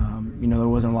preparation. There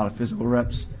wasn't a lot of physical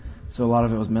reps, so a lot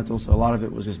of it was mental. So a lot of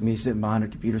it was just me sitting behind a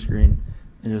computer screen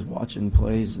and just watching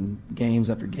plays and games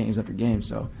after games after games.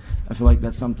 So I feel like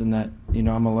that's something that, I'm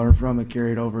going to learn from and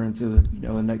carry it over into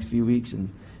the next few weeks and,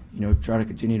 try to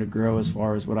continue to grow as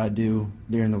far as what I do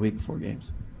during the week before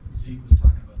games. Zeke was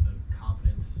talking about the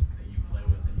confidence that you play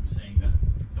with, and you were saying that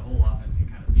the whole offense can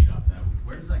kind of feed off that.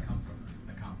 Where does that come from,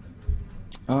 the confidence?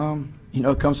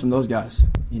 It comes from those guys.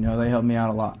 They help me out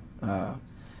a lot.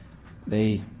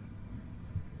 They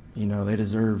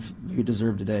deserve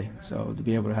today. So to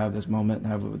be able to have this moment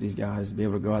and have it with these guys, to be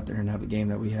able to go out there and have the game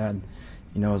that we had,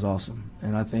 is awesome.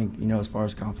 And I think, as far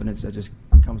as confidence, that just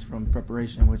comes from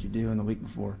preparation and what you do in the week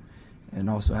before. And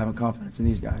also having confidence in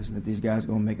these guys, and that these guys are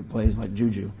going to make plays like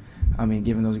Juju.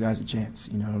 Giving those guys a chance.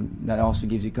 That also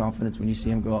gives you confidence when you see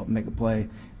them go up and make a play.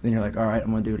 Then you're like, all right,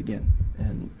 I'm going to do it again.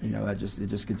 And, it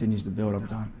just continues to build over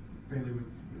time. Bailey,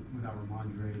 without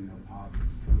Ramondre, Pop,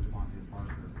 Devontae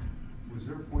Parker, was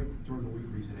there a point during the week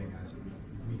where you said, hey, guys,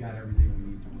 we got everything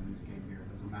we need to win this game here?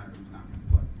 It doesn't matter who's not going to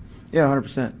play. Yeah,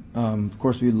 100%. Of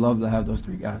course, we'd love to have those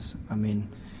 3 guys.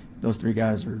 those three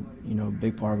guys are, a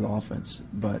big part of the offense.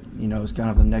 But, it's kind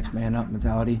of the next man up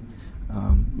mentality.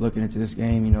 Looking into this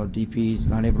game, DP's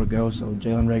not able to go, so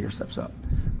Jalen Reagor steps up.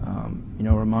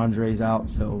 Ramondre's out,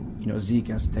 so, Zeke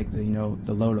has to take the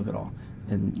load of it all.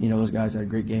 And, those guys had a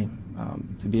great game.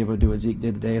 To be able to do what Zeke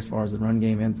did today as far as the run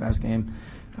game and pass game,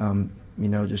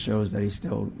 just shows that he's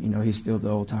still the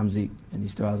old-time Zeke, and he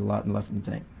still has a lot left in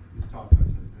the tank. This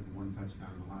offense had one touchdown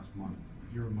in the last month.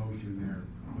 Your emotion there,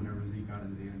 whenever Zeke got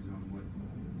into the end zone, what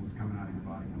was coming out of your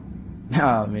body?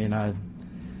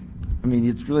 I mean,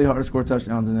 it's really hard to score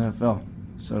touchdowns in the NFL.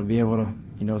 So to be able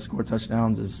to, score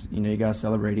touchdowns is, you got to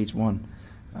celebrate each one.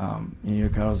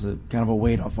 It was kind of a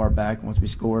weight off our back once we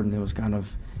scored, and it was kind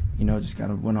of, just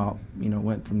kind of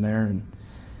went from there. And,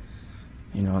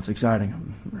 it's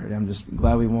exciting. I'm just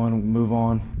glad we won, move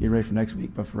on, get ready for next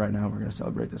week. But for right now, we're going to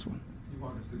celebrate this one. Can you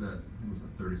walk us through that? It was a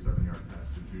 37-yard pass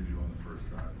to Juju on the first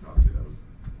drive. So obviously that was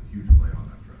a huge play on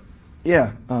that drive.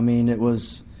 Yeah, it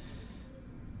was,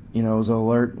 it was an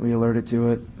alert. We alerted to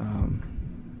it.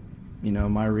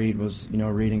 My read was,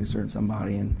 reading a certain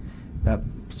somebody, and that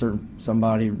certain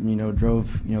somebody,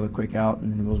 drove, the quick out,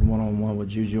 and then it was one-on-one with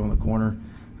Juju on the corner.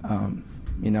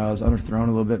 I was underthrown a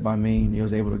little bit by me, and he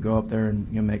was able to go up there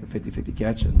and make a 50-50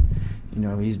 catch. And,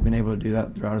 he's been able to do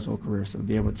that throughout his whole career. So to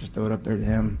be able to just throw it up there to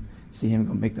him, see him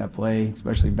go make that play,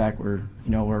 especially back where,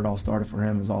 where it all started for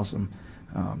him, is awesome.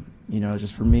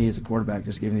 Just for me as a quarterback,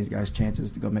 just giving these guys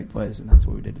chances to go make plays, and that's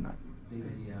what we did tonight.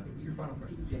 What's your final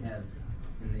question? Did you have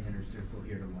in the inner circle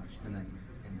here to watch tonight,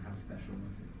 and how special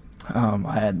was it?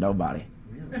 I had nobody.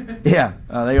 Really? Yeah,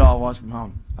 they all watched from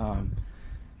home.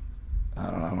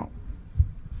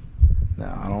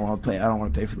 I don't want to pay. I don't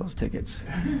want to pay for those tickets.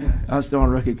 I'm still on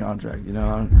a rookie contract.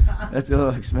 That's a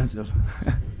little expensive.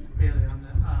 Bailey, on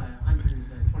the Andrew's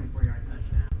 24-yard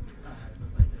touchdown,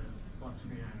 looked like the bluff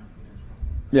screen. I don't know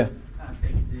if Yeah.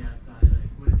 Take it to the outside.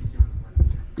 What did you see on the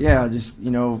play? Yeah, just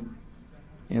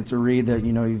it's a read that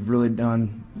you've really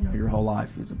done your whole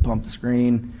life. It's a pump the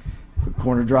screen. If the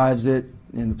corner drives it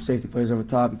and the safety plays over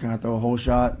top, you kind of throw a hole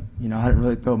shot. I didn't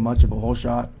really throw much of a hole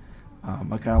shot.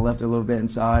 I kind of left it a little bit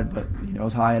inside, but it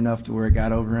was high enough to where it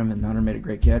got over him, and Hunter made a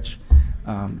great catch.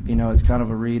 It's kind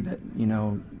of a read that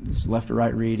it's left to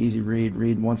right read, easy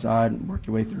read one side, and work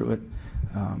your way through it.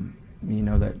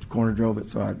 That corner drove it,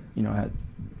 so I had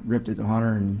ripped it to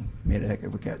Hunter and made a heck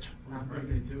of a catch. Not very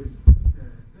good too is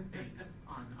the fakes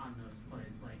on those plays,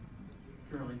 like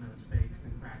drilling those fakes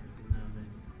and practicing them and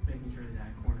making sure that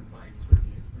corner bites when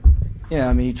you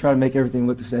Yeah, you try to make everything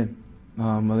look the same.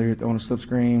 Whether you're throwing a slip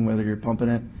screen, whether you're pumping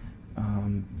it,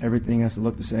 everything has to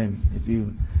look the same. If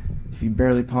you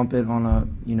barely pump it on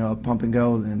a pump and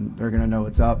go, then they're going to know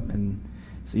it's up, and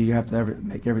so you have to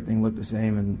make everything look the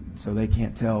same, and so they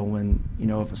can't tell when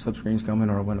if a slip screen's coming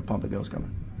or when a pump and go's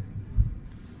coming.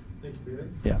 Thank you, Bailey.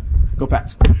 Yeah, go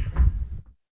Pats.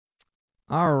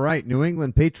 All right, New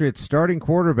England Patriots starting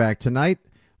quarterback tonight,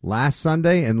 last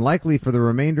Sunday, and likely for the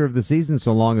remainder of the season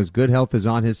so long as good health is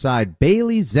on his side,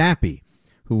 Bailey Zappe,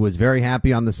 who was very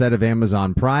happy on the set of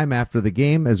Amazon Prime after the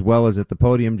game, as well as at the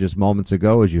podium just moments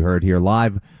ago, as you heard here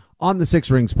live on the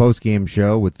Six Rings Postgame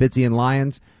Show with Fitzy and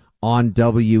Lyons on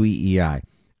WEEI.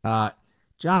 John,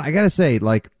 I got to say,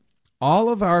 all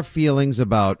of our feelings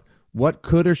about what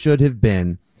could or should have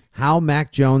been, how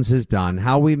Mac Jones has done,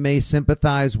 how we may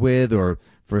sympathize with, or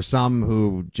for some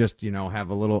who just, have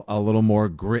a little more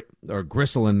grit or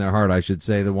gristle in their heart, I should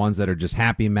say, the ones that are just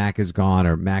happy Mac is gone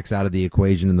or Mac's out of the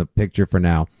equation in the picture for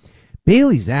now.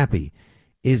 Bailey Zappe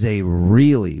is a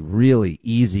really, really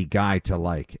easy guy to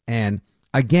like. And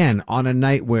again, on a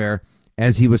night where,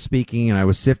 as he was speaking and I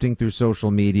was sifting through social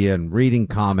media and reading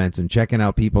comments and checking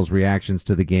out people's reactions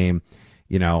to the game,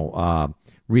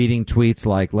 reading tweets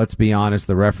like, let's be honest,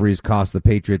 the referees cost the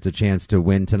Patriots a chance to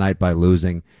win tonight by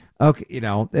losing. Okay,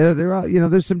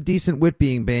 there's some decent wit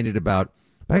being bandied about.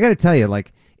 But I got to tell you,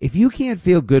 if you can't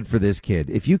feel good for this kid,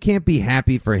 if you can't be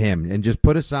happy for him and just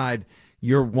put aside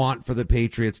your want for the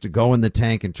Patriots to go in the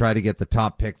tank and try to get the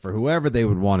top pick for whoever they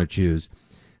would want to choose,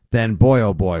 then boy,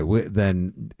 oh boy,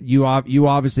 then you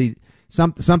obviously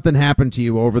something happened to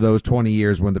you over those 20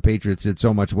 years when the Patriots did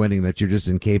so much winning that you're just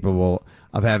incapable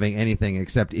of having anything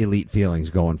except elite feelings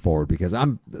going forward, because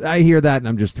I hear that and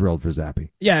I'm just thrilled for Zappe.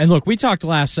 Yeah, and look, we talked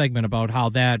last segment about how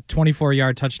that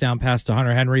 24-yard touchdown pass to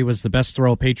Hunter Henry was the best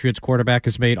throw a Patriots quarterback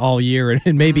has made all year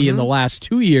and maybe in the last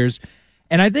 2 years.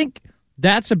 And I think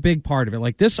that's a big part of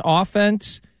it. This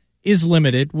offense is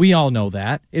limited. We all know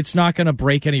that. It's not going to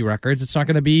break any records. It's not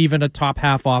going to be even a top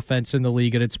half offense in the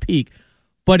league at its peak.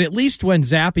 But at least when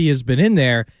Zappe has been in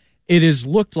there, it has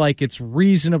looked like it's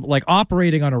reasonable,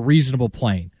 operating on a reasonable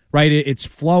plane right? It's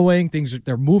flowing.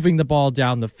 They're moving the ball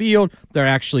down the field. They're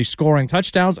actually scoring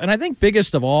touchdowns. And I think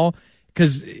biggest of all,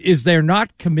 is they're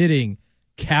not committing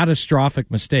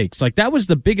catastrophic mistakes. Like, that was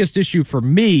the biggest issue for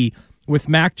me with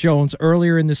Mac Jones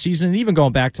earlier in the season, and even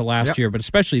going back to last year, but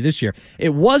especially this year.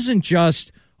 It wasn't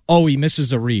just, he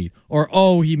misses a read,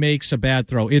 or, he makes a bad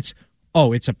throw. It's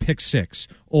a pick six,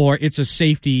 or it's a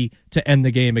safety to end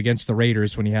the game against the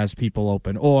Raiders when he has people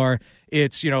open, or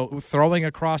it's, throwing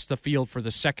across the field for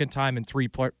the second time in 3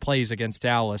 plays against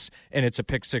Dallas, and it's a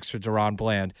pick six for Deron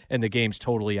Bland, and the game's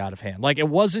totally out of hand. Like, it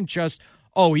wasn't just,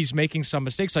 he's making some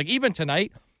mistakes. Like, even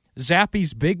tonight,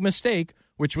 Zappe's big mistake,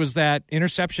 which was that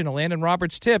interception Landon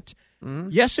Roberts tipped,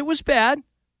 yes, it was bad,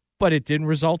 but it didn't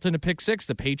result in a pick six.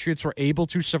 The Patriots were able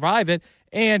to survive it,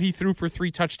 and he threw for 3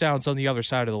 touchdowns on the other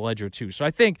side of the ledger, too. So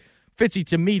I think, Fitzy,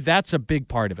 to me, that's a big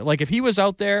part of it. Like, if he was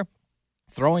out there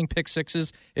throwing pick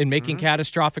sixes and making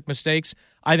catastrophic mistakes,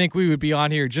 I think we would be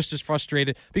on here just as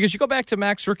frustrated. Because you go back to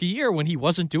Mac's rookie year when he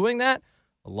wasn't doing that,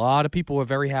 a lot of people were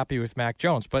very happy with Mac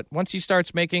Jones. But once he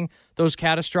starts making those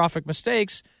catastrophic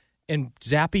mistakes and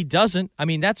Zappe doesn't, I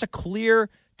mean, that's a clear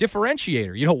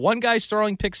differentiator. One guy's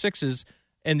throwing pick sixes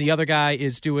and the other guy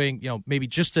is doing, maybe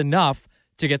just enough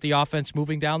to get the offense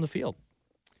moving down the field.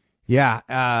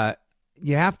 Yeah,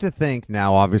 you have to think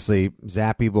now, obviously,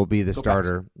 Zappe will be the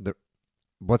starter.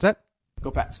 What's that? Go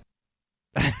Pats.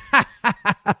 I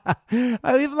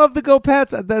even love the Go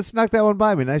Pats. That snuck that one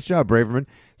by me. Nice job, Braverman.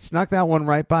 Snuck that one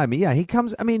right by me. Yeah, he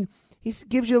comes. I mean, he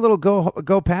gives you a little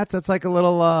Go Pats. That's like a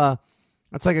little.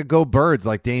 That's like a Go Birds,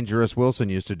 like Dangerous Wilson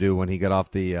used to do when he got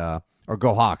off the. Or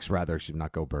Go Hawks, rather. Excuse me,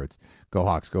 not Go Birds. Go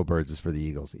Hawks. Go Birds is for the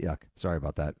Eagles. Yuck. Sorry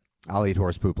about that. I'll eat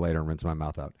horse poop later and rinse my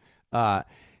mouth out.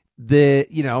 He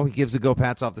gives the Go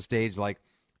Pats off the stage, like,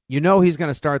 he's going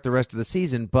to start the rest of the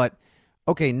season, but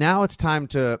okay, now it's time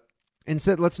to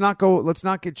instead let's not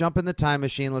jump in the time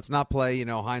machine. Let's not play,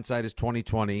 hindsight is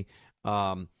 2020.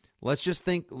 Let's just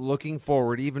think looking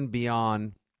forward, even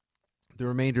beyond the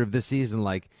remainder of this season.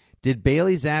 Like, did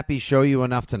Bailey Zappe show you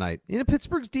enough tonight?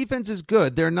 Pittsburgh's defense is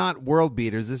good. They're not world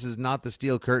beaters. This is not the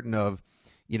steel curtain of,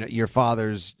 your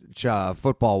father's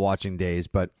football watching days.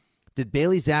 But did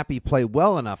Bailey Zappe play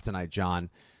well enough tonight, John,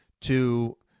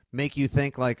 to make you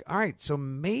think like, all right, so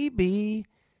maybe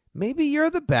you're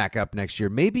the backup next year.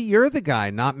 Maybe you're the guy,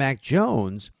 not Mac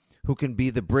Jones, who can be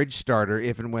the bridge starter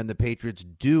if and when the Patriots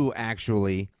do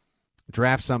actually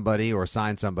draft somebody or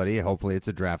sign somebody. Hopefully it's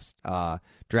a draft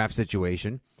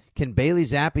situation. Can Bailey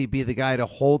Zappe be the guy to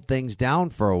hold things down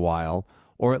for a while,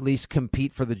 or at least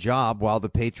compete for the job while the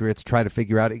Patriots try to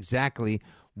figure out exactly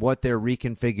what their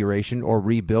reconfiguration or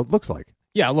rebuild looks like?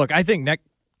 Yeah, look, I think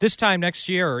this time next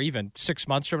year or even 6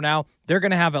 months from now, they're going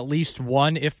to have at least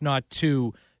one, if not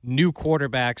two, new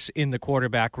quarterbacks in the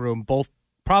quarterback room, both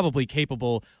probably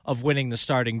capable of winning the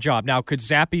starting job. Now, could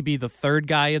Zappe be the third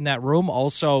guy in that room,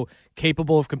 also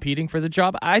capable of competing for the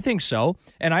job? I think so.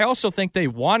 And I also think they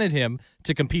wanted him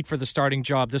to compete for the starting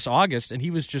job this August, and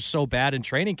he was just so bad in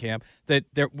training camp that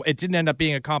it didn't end up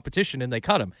being a competition, and they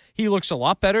cut him. He looks a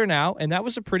lot better now, and that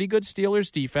was a pretty good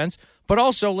Steelers defense. But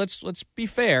also, let's be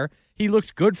fair, he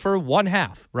looked good for one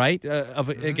half, right,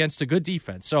 against a good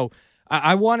defense. So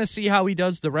I want to see how he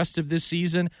does the rest of this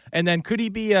season. And then could he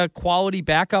be a quality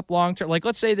backup long-term? Like,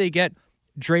 let's say they get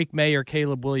Drake May or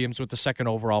Caleb Williams with the second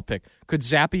overall pick. Could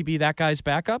Zappe be that guy's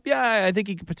backup? Yeah, I think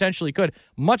he potentially could.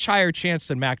 Much higher chance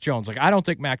than Mac Jones. Like, I don't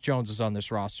think Mac Jones is on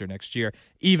this roster next year,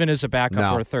 even as a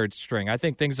backup or a third string. I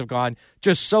think things have gone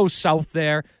just so south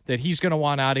there that he's going to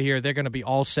want out of here. They're going to be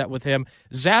all set with him.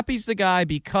 Zappe's the guy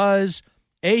because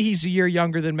A, he's a year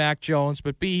younger than Mac Jones,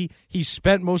 but B, he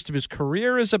spent most of his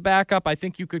career as a backup. I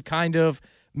think you could kind of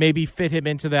maybe fit him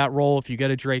into that role if you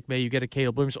get a Drake May, you get a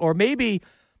Caleb Williams, or maybe,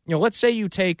 let's say you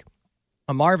take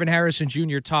a Marvin Harrison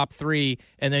Jr. top 3,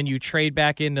 and then you trade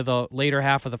back into the later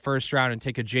half of the first round and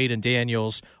take a Jaden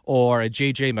Daniels or a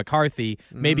J.J. McCarthy,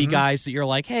 maybe guys that you're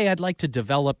like, hey, I'd like to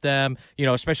develop them,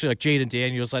 especially like Jaden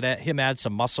Daniels, let him add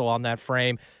some muscle on that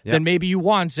frame. Yep. Then maybe you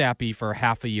want Zappe for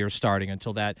half a year starting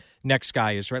until that next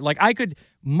guy is right. Like, I could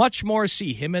much more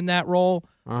see him in that role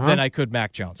than I could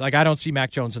Mac Jones. Like, I don't see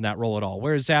Mac Jones in that role at all.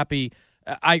 Whereas Zappe,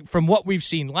 from what we've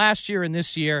seen last year and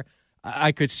this year,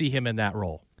 I could see him in that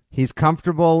role. He's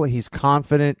comfortable. He's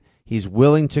confident. He's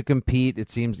willing to compete.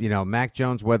 It seems, Mac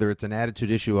Jones, whether it's an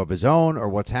attitude issue of his own or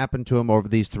what's happened to him over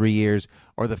these 3 years,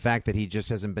 or the fact that he just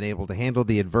hasn't been able to handle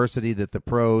the adversity that the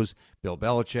pros, Bill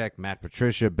Belichick, Matt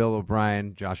Patricia, Bill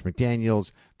O'Brien, Josh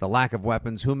McDaniels, the lack of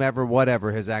weapons, whomever,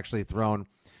 whatever, has actually thrown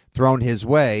his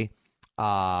way.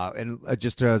 And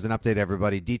just as an update,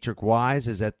 everybody, Dietrich Wise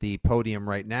is at the podium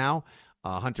right now.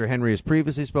 Hunter Henry has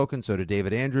previously spoken, so did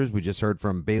David Andrews. We just heard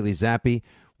from Bailey Zappe.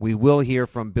 We will hear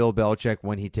from Bill Belichick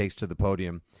when he takes to the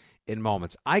podium in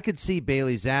moments. I could see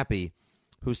Bailey Zappe,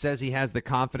 who says he has the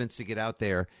confidence to get out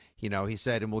there. You know, he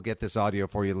said, and we'll get this audio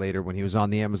for you later, when he was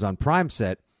on the Amazon Prime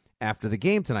set after the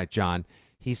game tonight, John,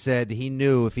 he said he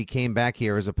knew if he came back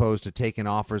here as opposed to taking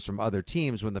offers from other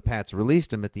teams when the Pats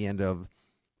released him at the end of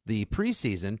the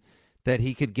preseason, that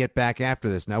he could get back after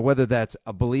this. Now, whether that's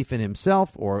a belief in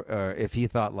himself or if he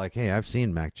thought like, hey, I've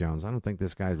seen Mac Jones. I don't think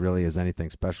this guy really is anything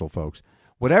special, folks.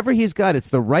 Whatever he's got, it's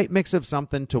the right mix of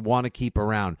something to want to keep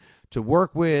around, to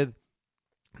work with,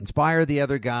 inspire the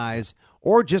other guys,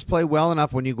 or just play well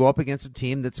enough when you go up against a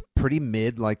team that's pretty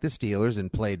mid like the Steelers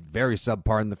and played very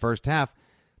subpar in the first half.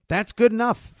 That's good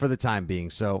enough for the time being.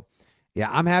 So, yeah,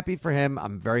 I'm happy for him.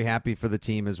 I'm very happy for the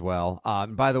team as well.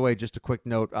 And by the way, just a quick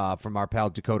note from our pal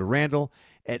Dakota Randall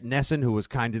at Nesson, who was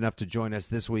kind enough to join us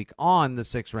this week on the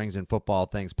Six Rings and Football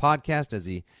Things podcast as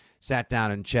he sat down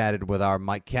and chatted with our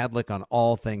Mike Cadlick on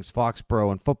all things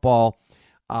Foxborough and football.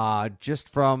 Just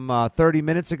from 30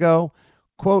 minutes ago,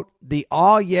 quote, the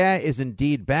 "aw yeah" is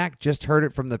indeed back. Just heard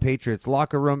it from the Patriots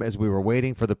locker room as we were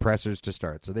waiting for the pressers to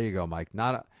start. So there you go, Mike.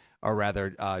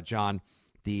 John.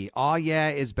 The "aw yeah"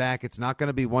 is back. It's not going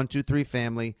to be 1, 2, 3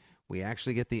 family. We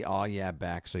actually get the "aw yeah"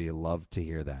 back, so you love to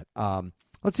hear that.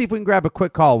 Let's see if we can grab a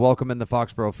quick call. Welcome in the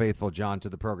Foxborough faithful, John, to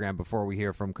the program before we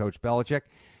hear from Coach Belichick.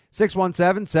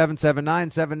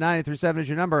 617-779-7937 is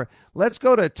your number. Let's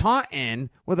go to Taunton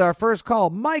with our first call.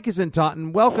 Mike is in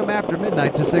Taunton. Welcome after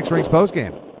midnight to Six Rings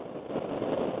Postgame.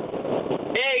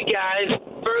 Hey, guys.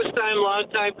 First time, long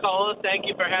time caller. Thank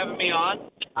you for having me on.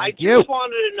 I you. just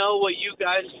wanted to know what you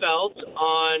guys felt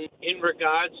in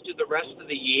regards to the rest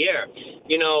of the year.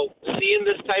 You know, seeing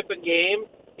this type of game,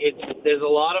 there's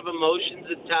a lot of emotions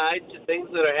tied to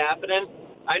things that are happening.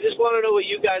 I just want to know what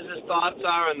you guys' thoughts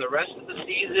are on the rest of the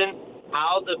season,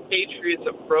 how the Patriots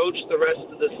approach the rest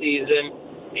of the season,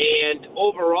 and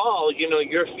overall, you know,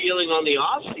 your feeling on the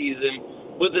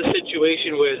offseason with the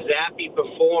situation where Zappe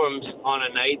performs on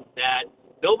a night that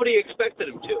nobody expected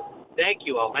him to. Thank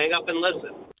you. I'll hang up and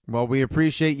listen. Well, we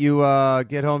appreciate you.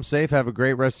 Get home safe. Have a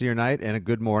great rest of your night and a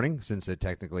good morning, since it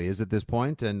technically is at this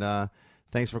point. And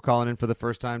thanks for calling in for the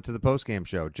first time to the postgame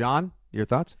show. John, your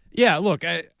thoughts? Yeah, look,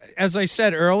 as I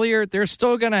said earlier, they're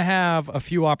still going to have a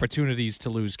few opportunities to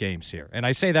lose games here. And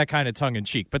I say that kind of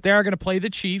tongue-in-cheek. But they are going to play the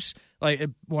Chiefs, like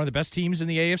one of the best teams in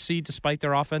the AFC, despite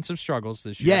their offensive struggles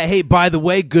this year. Yeah, hey, by the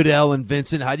way, Goodell and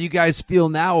Vincent, how do you guys feel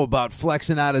now about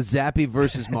flexing out of Zappe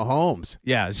versus Mahomes?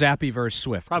 Yeah, Zappe versus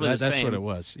Swift. Probably that's same. what it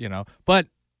was, you know. But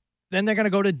then they're going to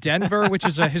go to Denver, which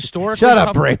is a historically Shut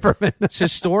up, tough, Braverman. It's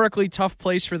historically tough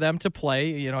place for them to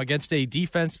play, you know, against a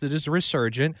defense that is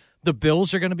resurgent. The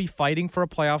Bills are going to be fighting for a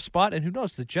playoff spot, and who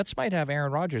knows, the Jets might have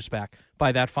Aaron Rodgers back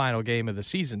by that final game of the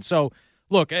season. So,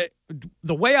 look,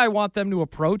 the way I want them to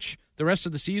approach the rest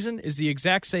of the season is the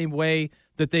exact same way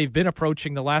that they've been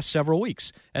approaching the last several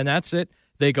weeks, and that's it.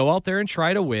 They go out there and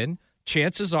try to win.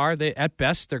 Chances are, at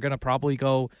best, they're going to probably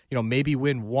go, you know, maybe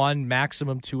win 1,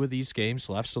 maximum 2 of these games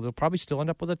left, so they'll probably still end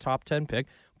up with a top 10 pick.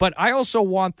 But I also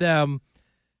want them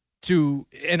to,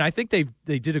 and I think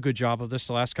they did a good job of this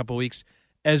the last couple of weeks,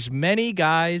 as many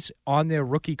guys on their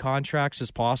rookie contracts as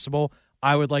possible,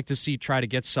 I would like to see try to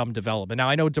get some development. Now,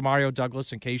 I know Demario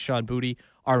Douglas and Kayshon Boutte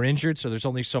are injured, so there's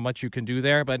only so much you can do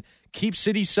there, but keep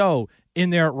Sidney So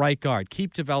in there at right guard.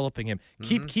 Keep developing him.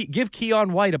 Give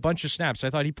Keon White a bunch of snaps.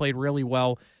 I thought he played really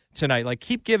well tonight. Like,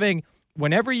 keep giving,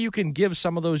 whenever you can give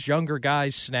some of those younger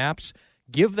guys snaps,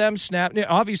 give them snaps,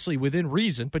 obviously within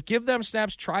reason, but give them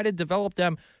snaps, try to develop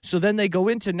them so then they go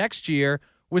into next year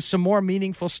with some more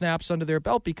meaningful snaps under their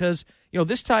belt, because, you know,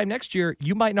 this time next year,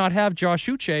 you might not have Josh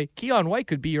Uche. Keon White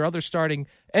could be your other starting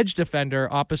edge defender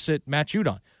opposite Matt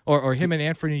Judon, or him and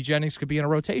Anthony Jennings could be in a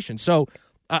rotation. So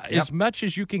as much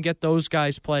as you can get those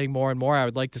guys playing more and more, I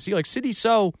would like to see. Like Sidney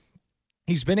So,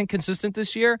 he's been inconsistent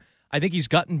this year. I think he's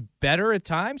gotten better at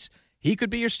times. He could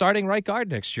be your starting right guard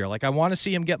next year. Like, I want to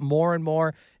see him get more and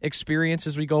more experience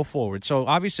as we go forward. So,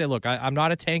 obviously, look, I'm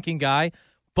not a tanking guy,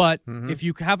 but if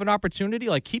you have an opportunity,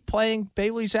 like, keep playing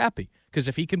Bailey Zappe, because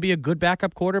if he can be a good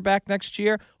backup quarterback next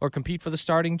year or compete for the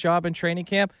starting job in training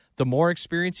camp, the more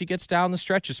experience he gets down the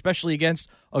stretch, especially against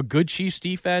a good Chiefs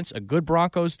defense, a good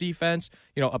Broncos defense,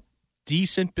 you know, a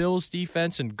decent Bills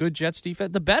defense and good Jets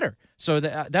defense, the better. So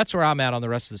that's where I'm at on the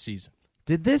rest of the season.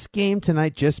 Did this game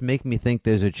tonight just make me think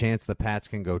there's a chance the Pats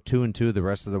can go 2-2 the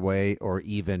rest of the way, or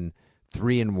even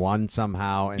 3-1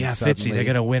 somehow. And yeah, suddenly, Fitzy, they're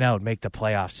going to win out and make the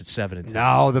playoffs at 7-10.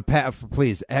 No,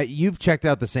 please. You've checked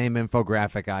out the same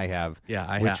infographic I have. Yeah,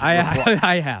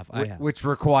 I have. Which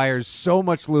requires so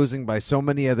much losing by so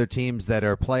many other teams that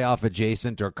are playoff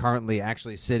adjacent or currently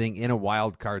actually sitting in a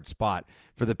wild card spot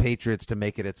for the Patriots to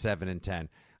make it at 7-10.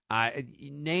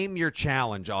 Name your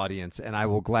challenge, audience, and I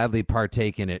will gladly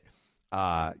partake in it.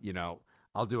 I'll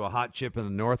do a hot chip in the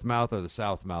north mouth or the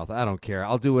south mouth. I don't care.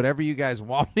 I'll do whatever you guys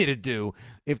want me to do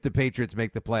if the Patriots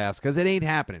make the playoffs, because it ain't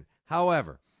happening.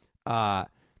 However,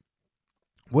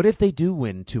 what if they do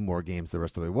win 2 more games the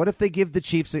rest of the way? What if they give the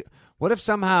Chiefs what if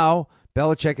somehow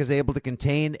Belichick is able to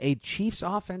contain a Chiefs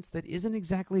offense that isn't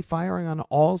exactly firing on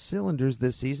all cylinders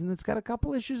this season, that's got a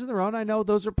couple issues of their own? I know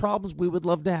those are problems we would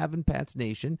love to have in Pat's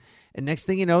Nation. And next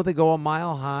thing you know, they go a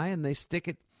mile high and they stick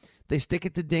it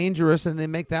to dangerous, and they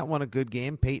make that one a good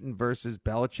game, Peyton versus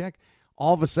Belichick.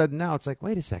 All of a sudden now it's like,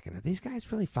 wait a second, are these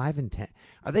guys really 5-10?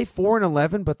 Are they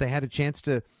 4-11, but they had a chance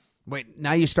to wait?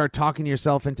 Now you start talking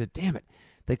yourself into, damn it,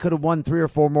 they could have won 3 or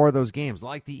 4 more of those games,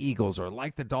 like the Eagles or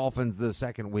like the Dolphins the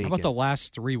second week. How about the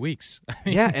last 3 weeks?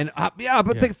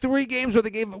 The 3 games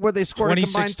where they scored a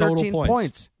combined 13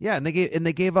 points. Yeah, and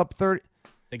they gave up 30.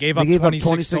 They gave up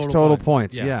 26 total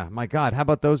points. Yeah, my God. How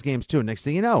about those games, too? Next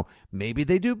thing you know, maybe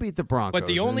they do beat the Broncos. But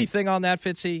the only thing on that,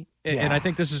 Fitzy, and I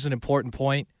think this is an important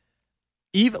point,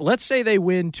 let's say they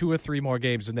win 2 or 3 more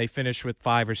games and they finish with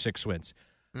 5 or 6 wins.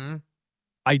 Mm-hmm.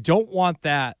 I don't want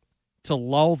that to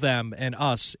lull them and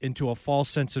us into a false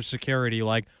sense of security,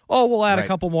 like, oh, we'll add a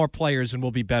couple more players and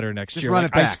we'll be better next year. Run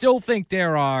it back. I still think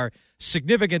there are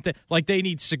significant, they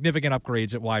need significant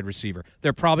upgrades at wide receiver.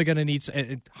 They're probably going to need,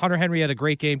 Hunter Henry had a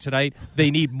great game tonight.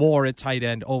 They need more at tight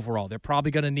end overall. They're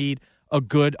probably going to need a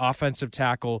good offensive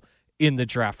tackle in the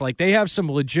draft. Like, they have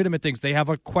some legitimate things. They have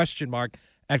a question mark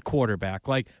at quarterback,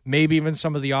 like maybe even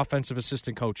some of the offensive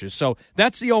assistant coaches. So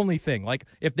that's the only thing. Like,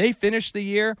 if they finish the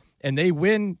year and they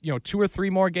win, 2 or 3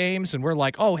 more games, and we're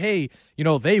like, oh, hey,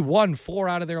 they won 4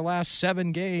 out of their last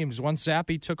 7 games once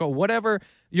Zappe took whatever,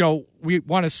 we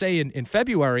want to say in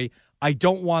February, I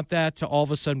don't want that to all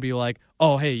of a sudden be like,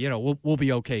 oh, hey, we'll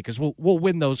be okay because we'll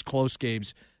win those close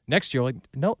games next year. Like,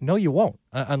 no, you won't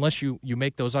unless you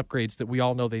make those upgrades that we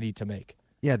all know they need to make.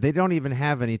 Yeah, they don't even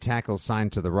have any tackles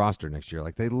signed to the roster next year.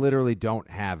 Like, they literally don't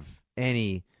have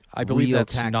any. I believe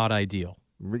that's not ideal.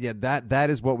 Yeah,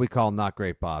 that is what we call not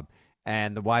great, Bob.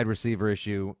 And the wide receiver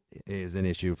issue is an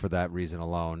issue for that reason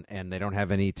alone. And they don't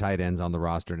have any tight ends on the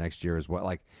roster next year as well.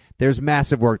 Like, there's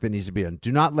massive work that needs to be done.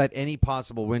 Do not let any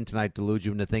possible win tonight delude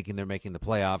you into thinking they're making the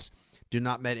playoffs. Do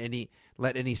not let any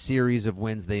series of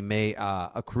wins they may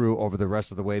accrue over the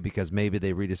rest of the way because maybe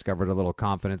they rediscovered a little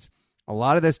confidence. A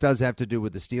lot of this does have to do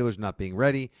with the Steelers not being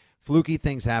ready. Fluky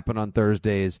things happen on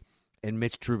Thursdays, and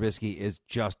Mitch Trubisky is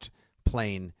just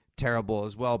plain terrible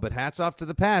as well. But hats off to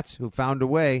the Pats, who found a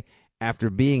way after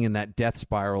being in that death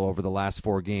spiral over the last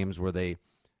 4 games where they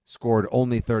scored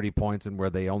only 30 points and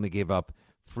where they only gave up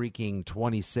freaking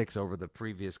 26 over the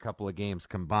previous couple of games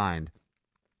combined,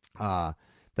 that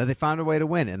they found a way to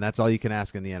win, and that's all you can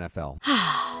ask in the NFL.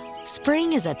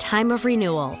 Spring is a time of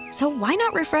renewal, so why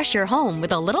not refresh your home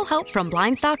with a little help from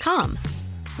Blinds.com?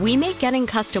 We make getting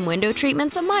custom window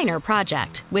treatments a minor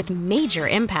project with major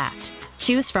impact.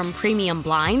 Choose from premium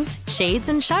blinds, shades,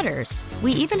 and shutters.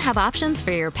 We even have options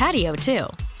for your patio, too.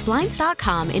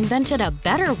 Blinds.com invented a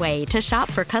better way to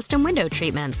shop for custom window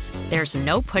treatments. There's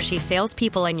no pushy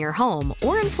salespeople in your home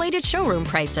or inflated showroom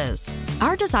prices.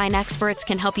 Our design experts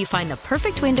can help you find the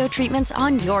perfect window treatments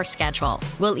on your schedule.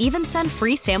 We'll even send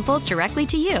free samples directly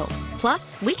to you.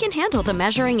 Plus, we can handle the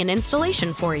measuring and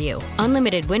installation for you.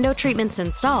 Unlimited window treatments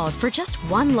installed for just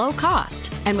one low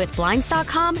cost. And with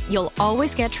Blinds.com, you'll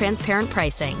always get transparent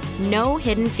pricing. No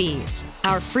hidden fees.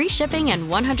 Our free shipping and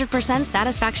 100%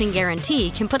 satisfaction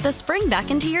guarantee can put the spring back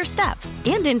into your step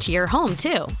and into your home,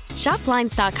 too. Shop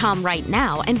Blinds.com right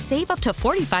now and save up to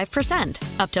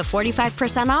 45%. Up to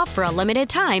 45% off for a limited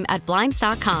time at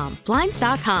Blinds.com.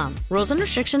 Blinds.com. Rules and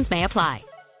restrictions may apply.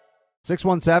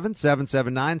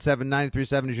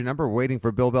 617-779-7937 is your number. We're waiting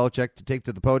for Bill Belichick to take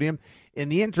to the podium. In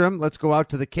the interim, let's go out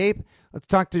to the Cape. Let's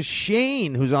talk to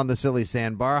Shane, who's on the Silly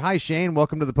Sandbar. Hi, Shane.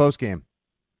 Welcome to the postgame.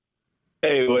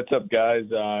 Hey, what's up, guys?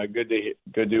 Good to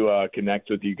connect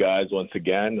with you guys once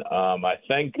again. I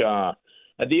think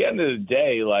at the end of the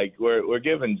day, like we're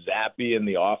giving Zappe and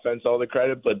the offense all the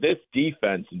credit, but this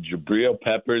defense and Jabril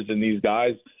Peppers and these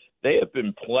guys, they have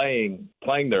been playing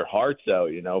their hearts out,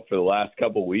 for the last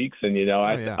couple of weeks. And,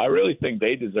 I really think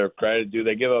they deserve credit. Do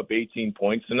they give up 18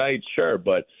 points tonight? Sure.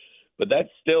 But that's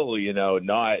still,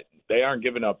 not – they aren't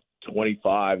giving up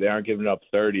 25. They aren't giving up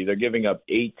 30. They're giving up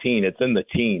 18. It's in the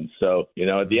teens. So,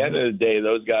 at the end of the day,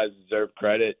 those guys deserve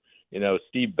credit.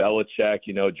 Steve Belichick,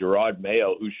 Gerard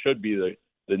Mayo, who should be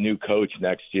the new coach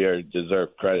next year,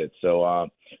 deserve credit. So,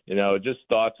 just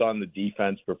thoughts on the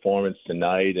defense performance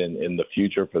tonight and in the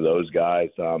future for those guys.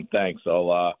 Thanks.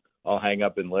 I'll hang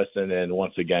up and listen. And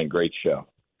once again, great show.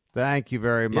 Thank you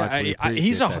very much.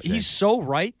 He's so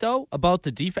right though about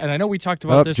the defense. And I know we talked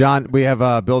about this. John, we have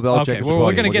Bill Belichick. Okay,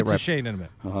 we're going to get to Shane in a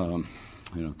minute.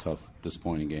 Tough,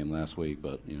 disappointing game last week,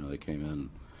 but they came in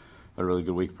a really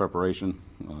good week of preparation.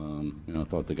 I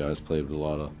thought the guys played with a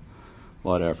lot of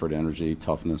effort, energy,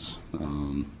 toughness.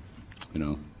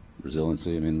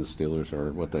 Resiliency. I mean, the Steelers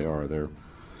are what they are. They're,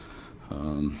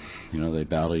 they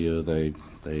battle you. They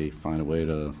find a way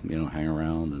to hang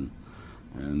around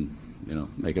and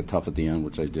make it tough at the end,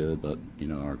 which they did. But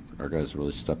our guys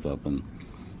really stepped up and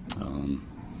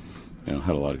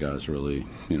had a lot of guys really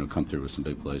come through with some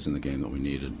big plays in the game that we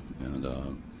needed.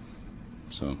 And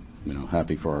so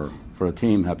happy for the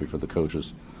team, happy for the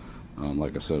coaches.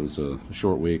 Like I said, it was a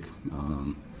short week.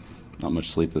 Not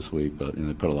much sleep this week, but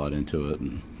they put a lot into it,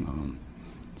 and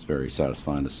it's very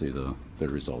satisfying to see the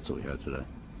results that we had today.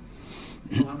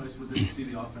 Well, how nice was it to see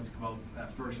the offense come out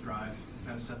that first drive,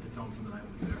 kind of set the tone for the night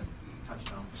with their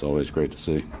touchdown? It's always great to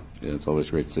see. Yeah, it's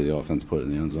always great to see the offense put it in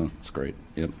the end zone. It's great.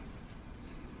 Yep.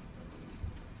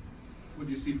 What did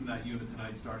you see from that unit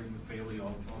tonight, starting with Bailey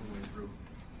all the way through?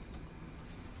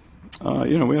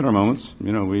 We had our moments.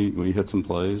 We hit some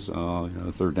plays.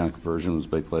 The third down conversion was a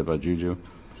big play by Juju.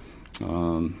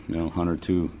 Hunter,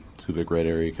 two big red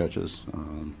area catches.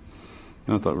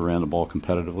 I thought we ran the ball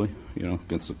competitively,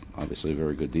 against obviously a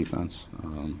very good defense.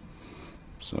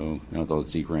 I thought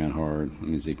Zeke ran hard.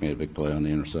 Zeke made a big play on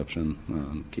the ended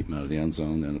keep him out of the end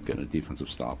zone, ended up getting a defensive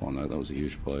stop on that. That was a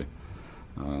huge play.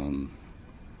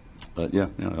 The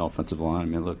offensive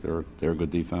line, look, they're a good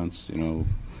defense.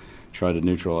 Tried to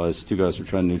neutralize. Two guys were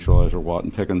trying to neutralize are Watt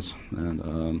and Pickens,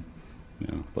 and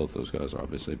both those guys are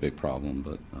obviously a big problem,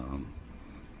 but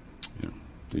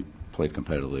we played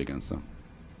competitively against them.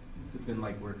 What's it been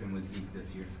like working with Zeke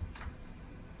this year?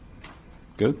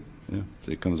 Good. Yeah,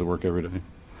 Zeke comes to work every day.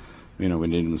 We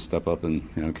needed him to step up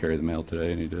and carry the mail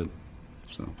today, and he did.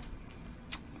 So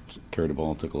carried the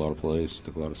ball, took a lot of plays,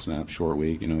 took a lot of snaps. Short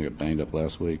week. He got banged up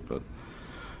last week, but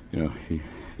he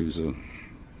was a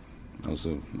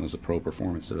pro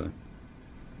performance today.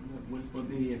 What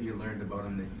maybe have you learned about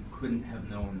him that you couldn't have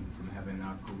known from having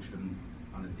not coached him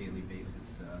on a daily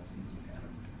basis since you've had him?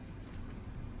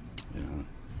 Yeah,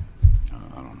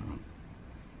 I don't know.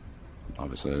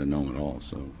 Obviously, I didn't know him at all,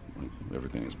 so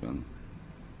everything has been,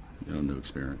 new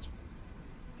experience.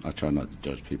 I try not to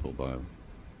judge people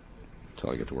until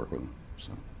I get to work with them.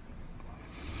 So.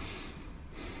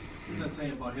 What does that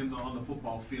say about him on the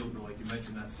football field? Like you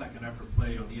mentioned, that second effort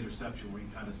play on the interception where he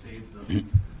kind of saves them.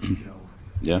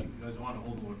 Yeah. You guys want to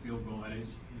hold him with a field goal, and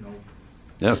he's,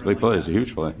 Yeah, it's a big play. It's a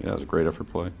huge play. Yeah, it's a great effort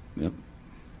play. Yep.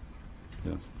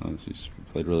 Yeah, he's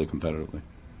played really competitively.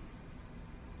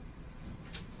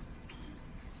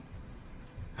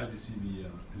 How did you see the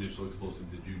initial explosive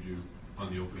to Juju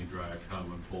on the opening drive kind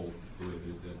of unfold the way that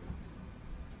it did?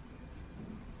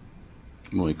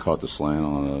 Well, he caught the slant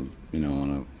on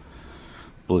a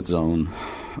blitz zone,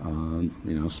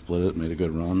 split it, made a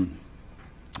good run.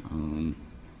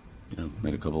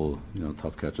 Made a couple,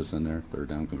 tough catches in there, third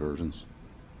down conversions.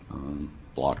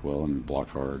 Blocked well,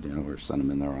 blocked hard. We sent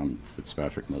him in there on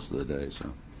Fitzpatrick most of the day,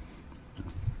 so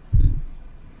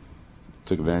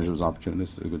took advantage of his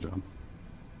opportunities, did a good job.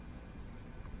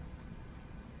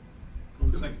 Well,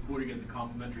 the second quarter, you get the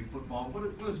complimentary football. What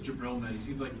is Jabril meant? He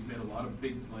seems like he's made a lot of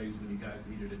big plays when you guys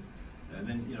needed it. And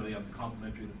then, you have the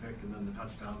complimentary, the pick, and then the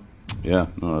touchdown. Yeah,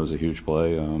 no, it was a huge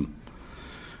play.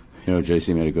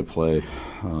 JC made a good play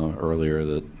earlier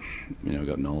that,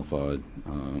 got nullified.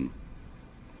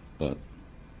 But,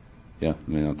 yeah,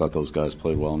 I thought those guys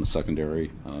played well in the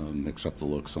secondary, tried to mix up the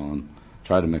looks on.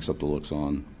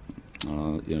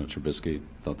 Trubisky,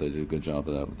 thought they did a good job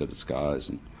of that with the disguise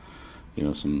and,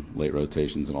 some late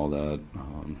rotations and all that.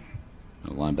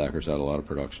 Linebackers had a lot of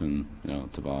production,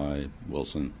 Tavai,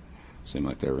 Wilson, seemed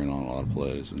like they were in on a lot of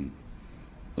plays. And,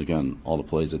 again, all the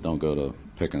plays that don't go to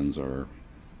Pickens are,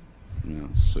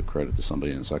 it's a credit to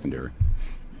somebody in the secondary.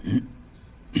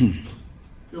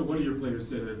 Bill, one of your players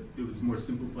said that it was a more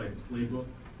simplified playbook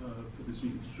for this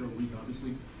week. It's a short week,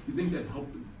 obviously. Do you think that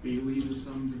helped Bailey to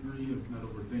some degree of not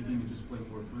overthinking and just playing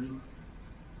more free?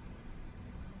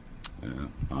 Yeah,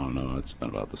 I don't know. It's been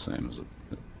about the same as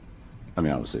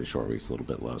obviously a short week's a little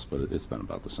bit less, but it's been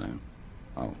about the same.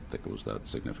 I don't think it was that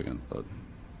significant, but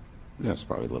yeah, it's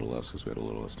probably a little less because we had a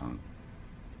little less time.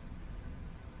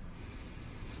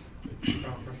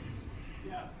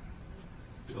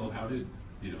 Bill, how did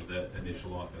that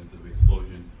initial offensive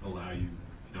explosion allow you,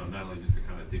 not only just to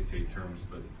kind of dictate terms,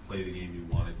 but play the game you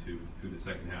wanted to through the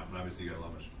second half, and obviously you got a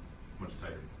lot much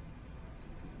tighter?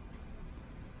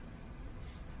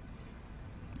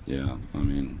 Yeah, I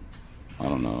mean, I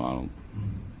don't know.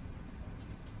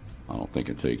 I don't think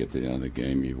until you get to the end of the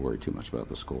game, you worry too much about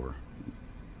the score.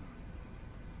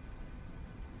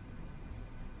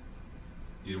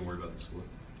 You don't worry about the score?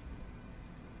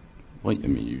 Well, I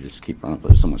mean, you just keep running.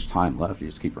 There's so much time left. You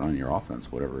just keep running your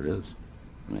offense, whatever it is.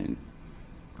 I mean,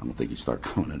 I don't think you start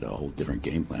going into a whole different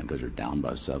game plan because you're down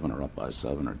by 7 or up by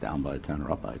 7 or down by 10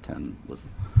 or up by 10 with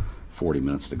 40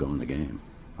 minutes to go in the game.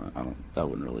 That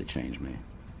wouldn't really change me.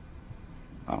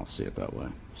 I don't see it that way.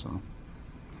 So.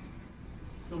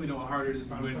 We know how hard it is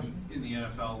to win in the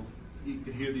NFL. You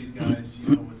could hear these guys,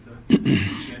 with the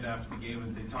chant after the game,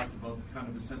 and they talked about kind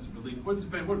of a sense of relief. What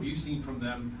have you seen from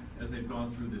them as they've gone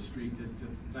through this streak?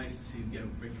 Nice to see them get a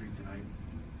victory tonight.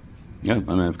 Yeah, I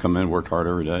mean, they've come in, worked hard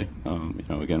every day.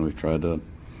 Again, we've tried to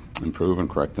improve and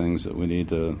correct things that we need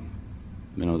to,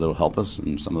 that'll help us,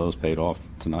 and some of those paid off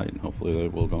tonight, and hopefully they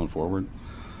will going forward.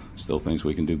 Still things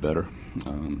we can do better.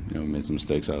 We made some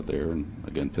mistakes out there, and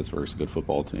again, Pittsburgh's a good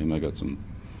football team. I got some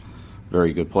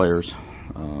very good players,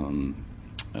 and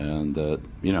that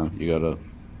you got to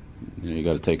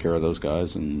take care of those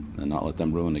guys and not let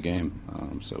them ruin the game.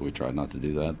 So we tried not to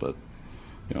do that, but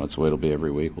it's the way it'll be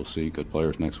every week. We'll see good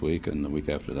players next week and the week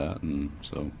after that, and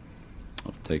so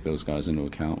I'll have to take those guys into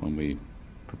account when we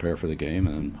prepare for the game,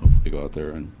 and hopefully go out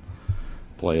there and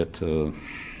play it the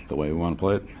way we want to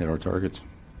play it, hit our targets.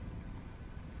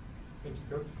 Thank you,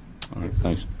 Coach. All right,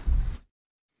 thanks.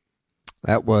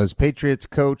 That was Patriots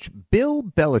coach Bill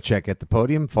Belichick at the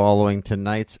podium following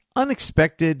tonight's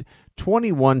unexpected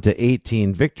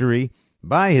 21-18 victory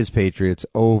by his Patriots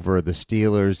over the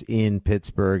Steelers in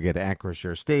Pittsburgh at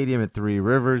Acrisure Stadium at Three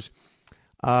Rivers.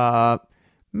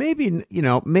 Maybe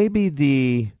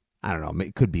it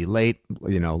could be late,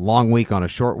 long week on a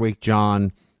short week,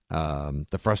 John.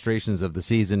 The frustrations of the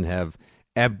season have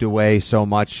ebbed away so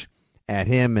much at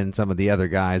him and some of the other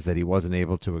guys that he wasn't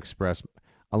able to express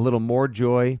a little more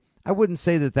joy. I wouldn't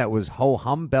say that was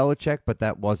ho-hum Belichick, but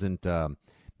that wasn't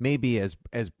maybe as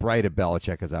bright a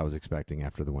Belichick as I was expecting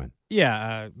after the win.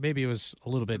 Yeah, maybe it was a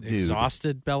little bit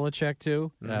exhausted Belichick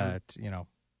too. Mm-hmm.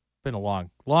 Been a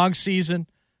long season,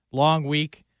 long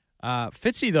week.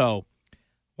 Fitzy, though,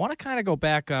 want to kind of go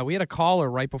back. We had a caller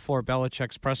right before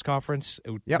Belichick's press conference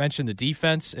who mentioned the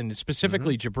defense and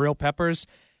specifically Jabril Peppers.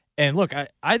 And look,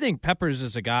 I think Peppers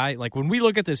is a guy, like when we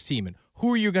look at this team and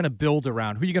who are you going to build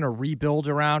around? Who are you going to rebuild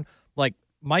around? Like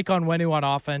Mike Onwenu on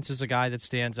offense is a guy that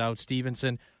stands out,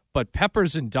 Stevenson. But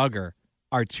Peppers and Duggar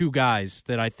are two guys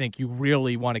that I think you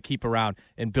really want to keep around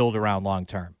and build around long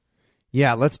term.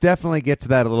 Yeah, let's definitely get to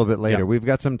that a little bit later. Yep. We've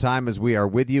got some time as we are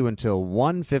with you until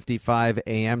 1:55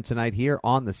 a.m. tonight here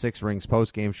on the Six Rings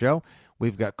Postgame Show.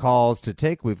 We've got calls to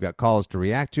take. We've got calls to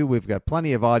react to. We've got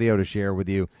plenty of audio to share with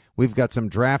you. We've got some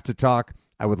draft to talk.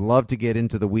 I would love to get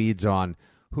into the weeds on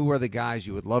who are the guys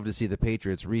you would love to see the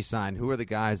Patriots re-sign, who are the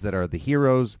guys that are the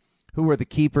heroes, who are the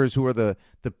keepers, who are the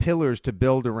pillars to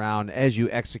build around as you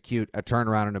execute a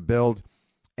turnaround and a build.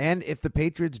 And if the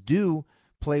Patriots do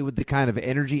play with the kind of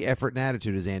energy, effort, and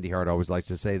attitude, as Andy Hart always likes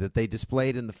to say, that they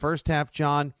displayed in the first half,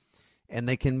 John, and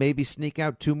they can maybe sneak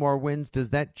out 2 more wins, does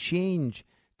that change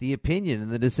the opinion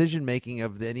and the decision-making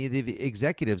of any of the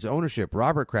executives, ownership,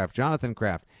 Robert Kraft, Jonathan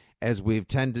Kraft, as we've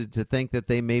tended to think that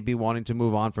they may be wanting to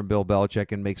move on from Bill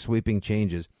Belichick and make sweeping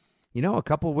changes? A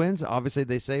couple wins, obviously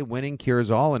they say winning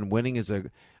cures all, and winning is a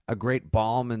great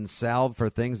balm and salve for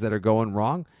things that are going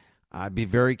wrong. I'd be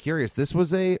very curious. This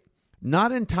was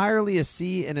not entirely a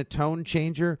sea and a tone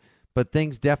changer, but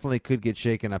things definitely could get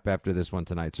shaken up after this one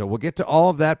tonight. So we'll get to all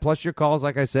of that, plus your calls,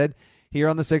 like I said, here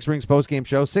on the Six Rings Postgame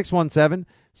Show.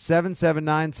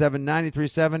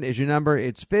 617-779-7937 is your number.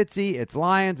 It's Fitzy, it's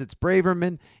Lyons, it's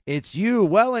Braverman, it's you,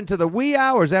 well into the wee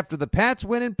hours after the Pats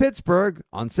win in Pittsburgh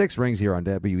on Six Rings here on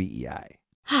WEEI.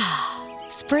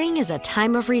 Spring is a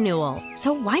time of renewal,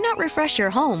 so why not refresh your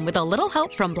home with a little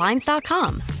help from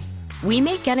Blinds.com? We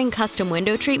make getting custom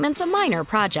window treatments a minor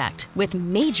project with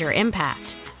major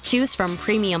impact. Choose from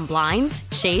premium blinds,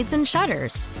 shades, and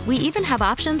shutters. We even have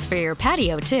options for your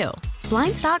patio, too.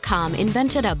 Blinds.com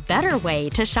invented a better way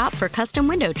to shop for custom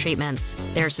window treatments.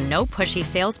 There's no pushy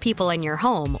salespeople in your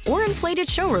home or inflated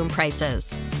showroom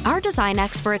prices. Our design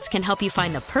experts can help you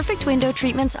find the perfect window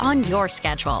treatments on your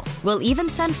schedule. We'll even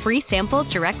send free samples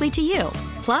directly to you.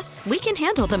 Plus, we can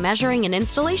handle the measuring and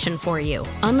installation for you.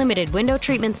 Unlimited window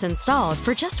treatments installed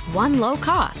for just one low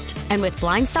cost. And with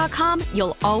Blinds.com,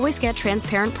 you'll always get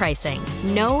transparent pricing.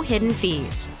 No hidden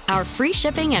fees. Our free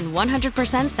shipping and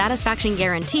 100% satisfaction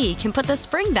guarantee can put the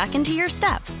spring back into your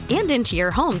step and into your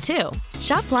home, too.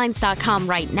 Shop Blinds.com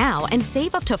right now and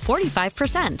save up to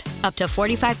 45%. Up to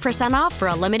 45% off for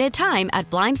a limited time at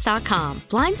Blinds.com.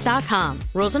 Blinds.com.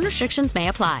 Rules and restrictions may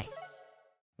apply.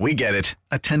 We get it.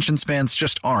 Attention spans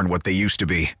just aren't what they used to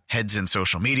be. Heads in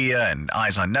social media and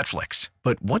eyes on Netflix.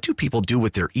 But what do people do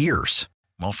with their ears?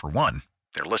 Well, for one,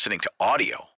 they're listening to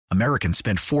audio. Americans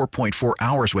spend 4.4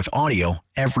 hours with audio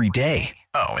every day.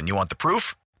 Oh, and you want the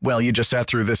proof? Well, you just sat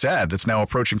through this ad that's now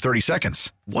approaching 30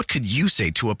 seconds. What could you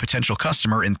say to a potential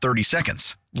customer in 30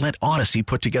 seconds? Let Odyssey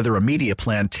put together a media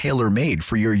plan tailor-made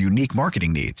for your unique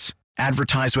marketing needs.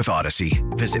 Advertise with Odyssey.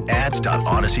 Visit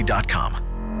ads.odyssey.com.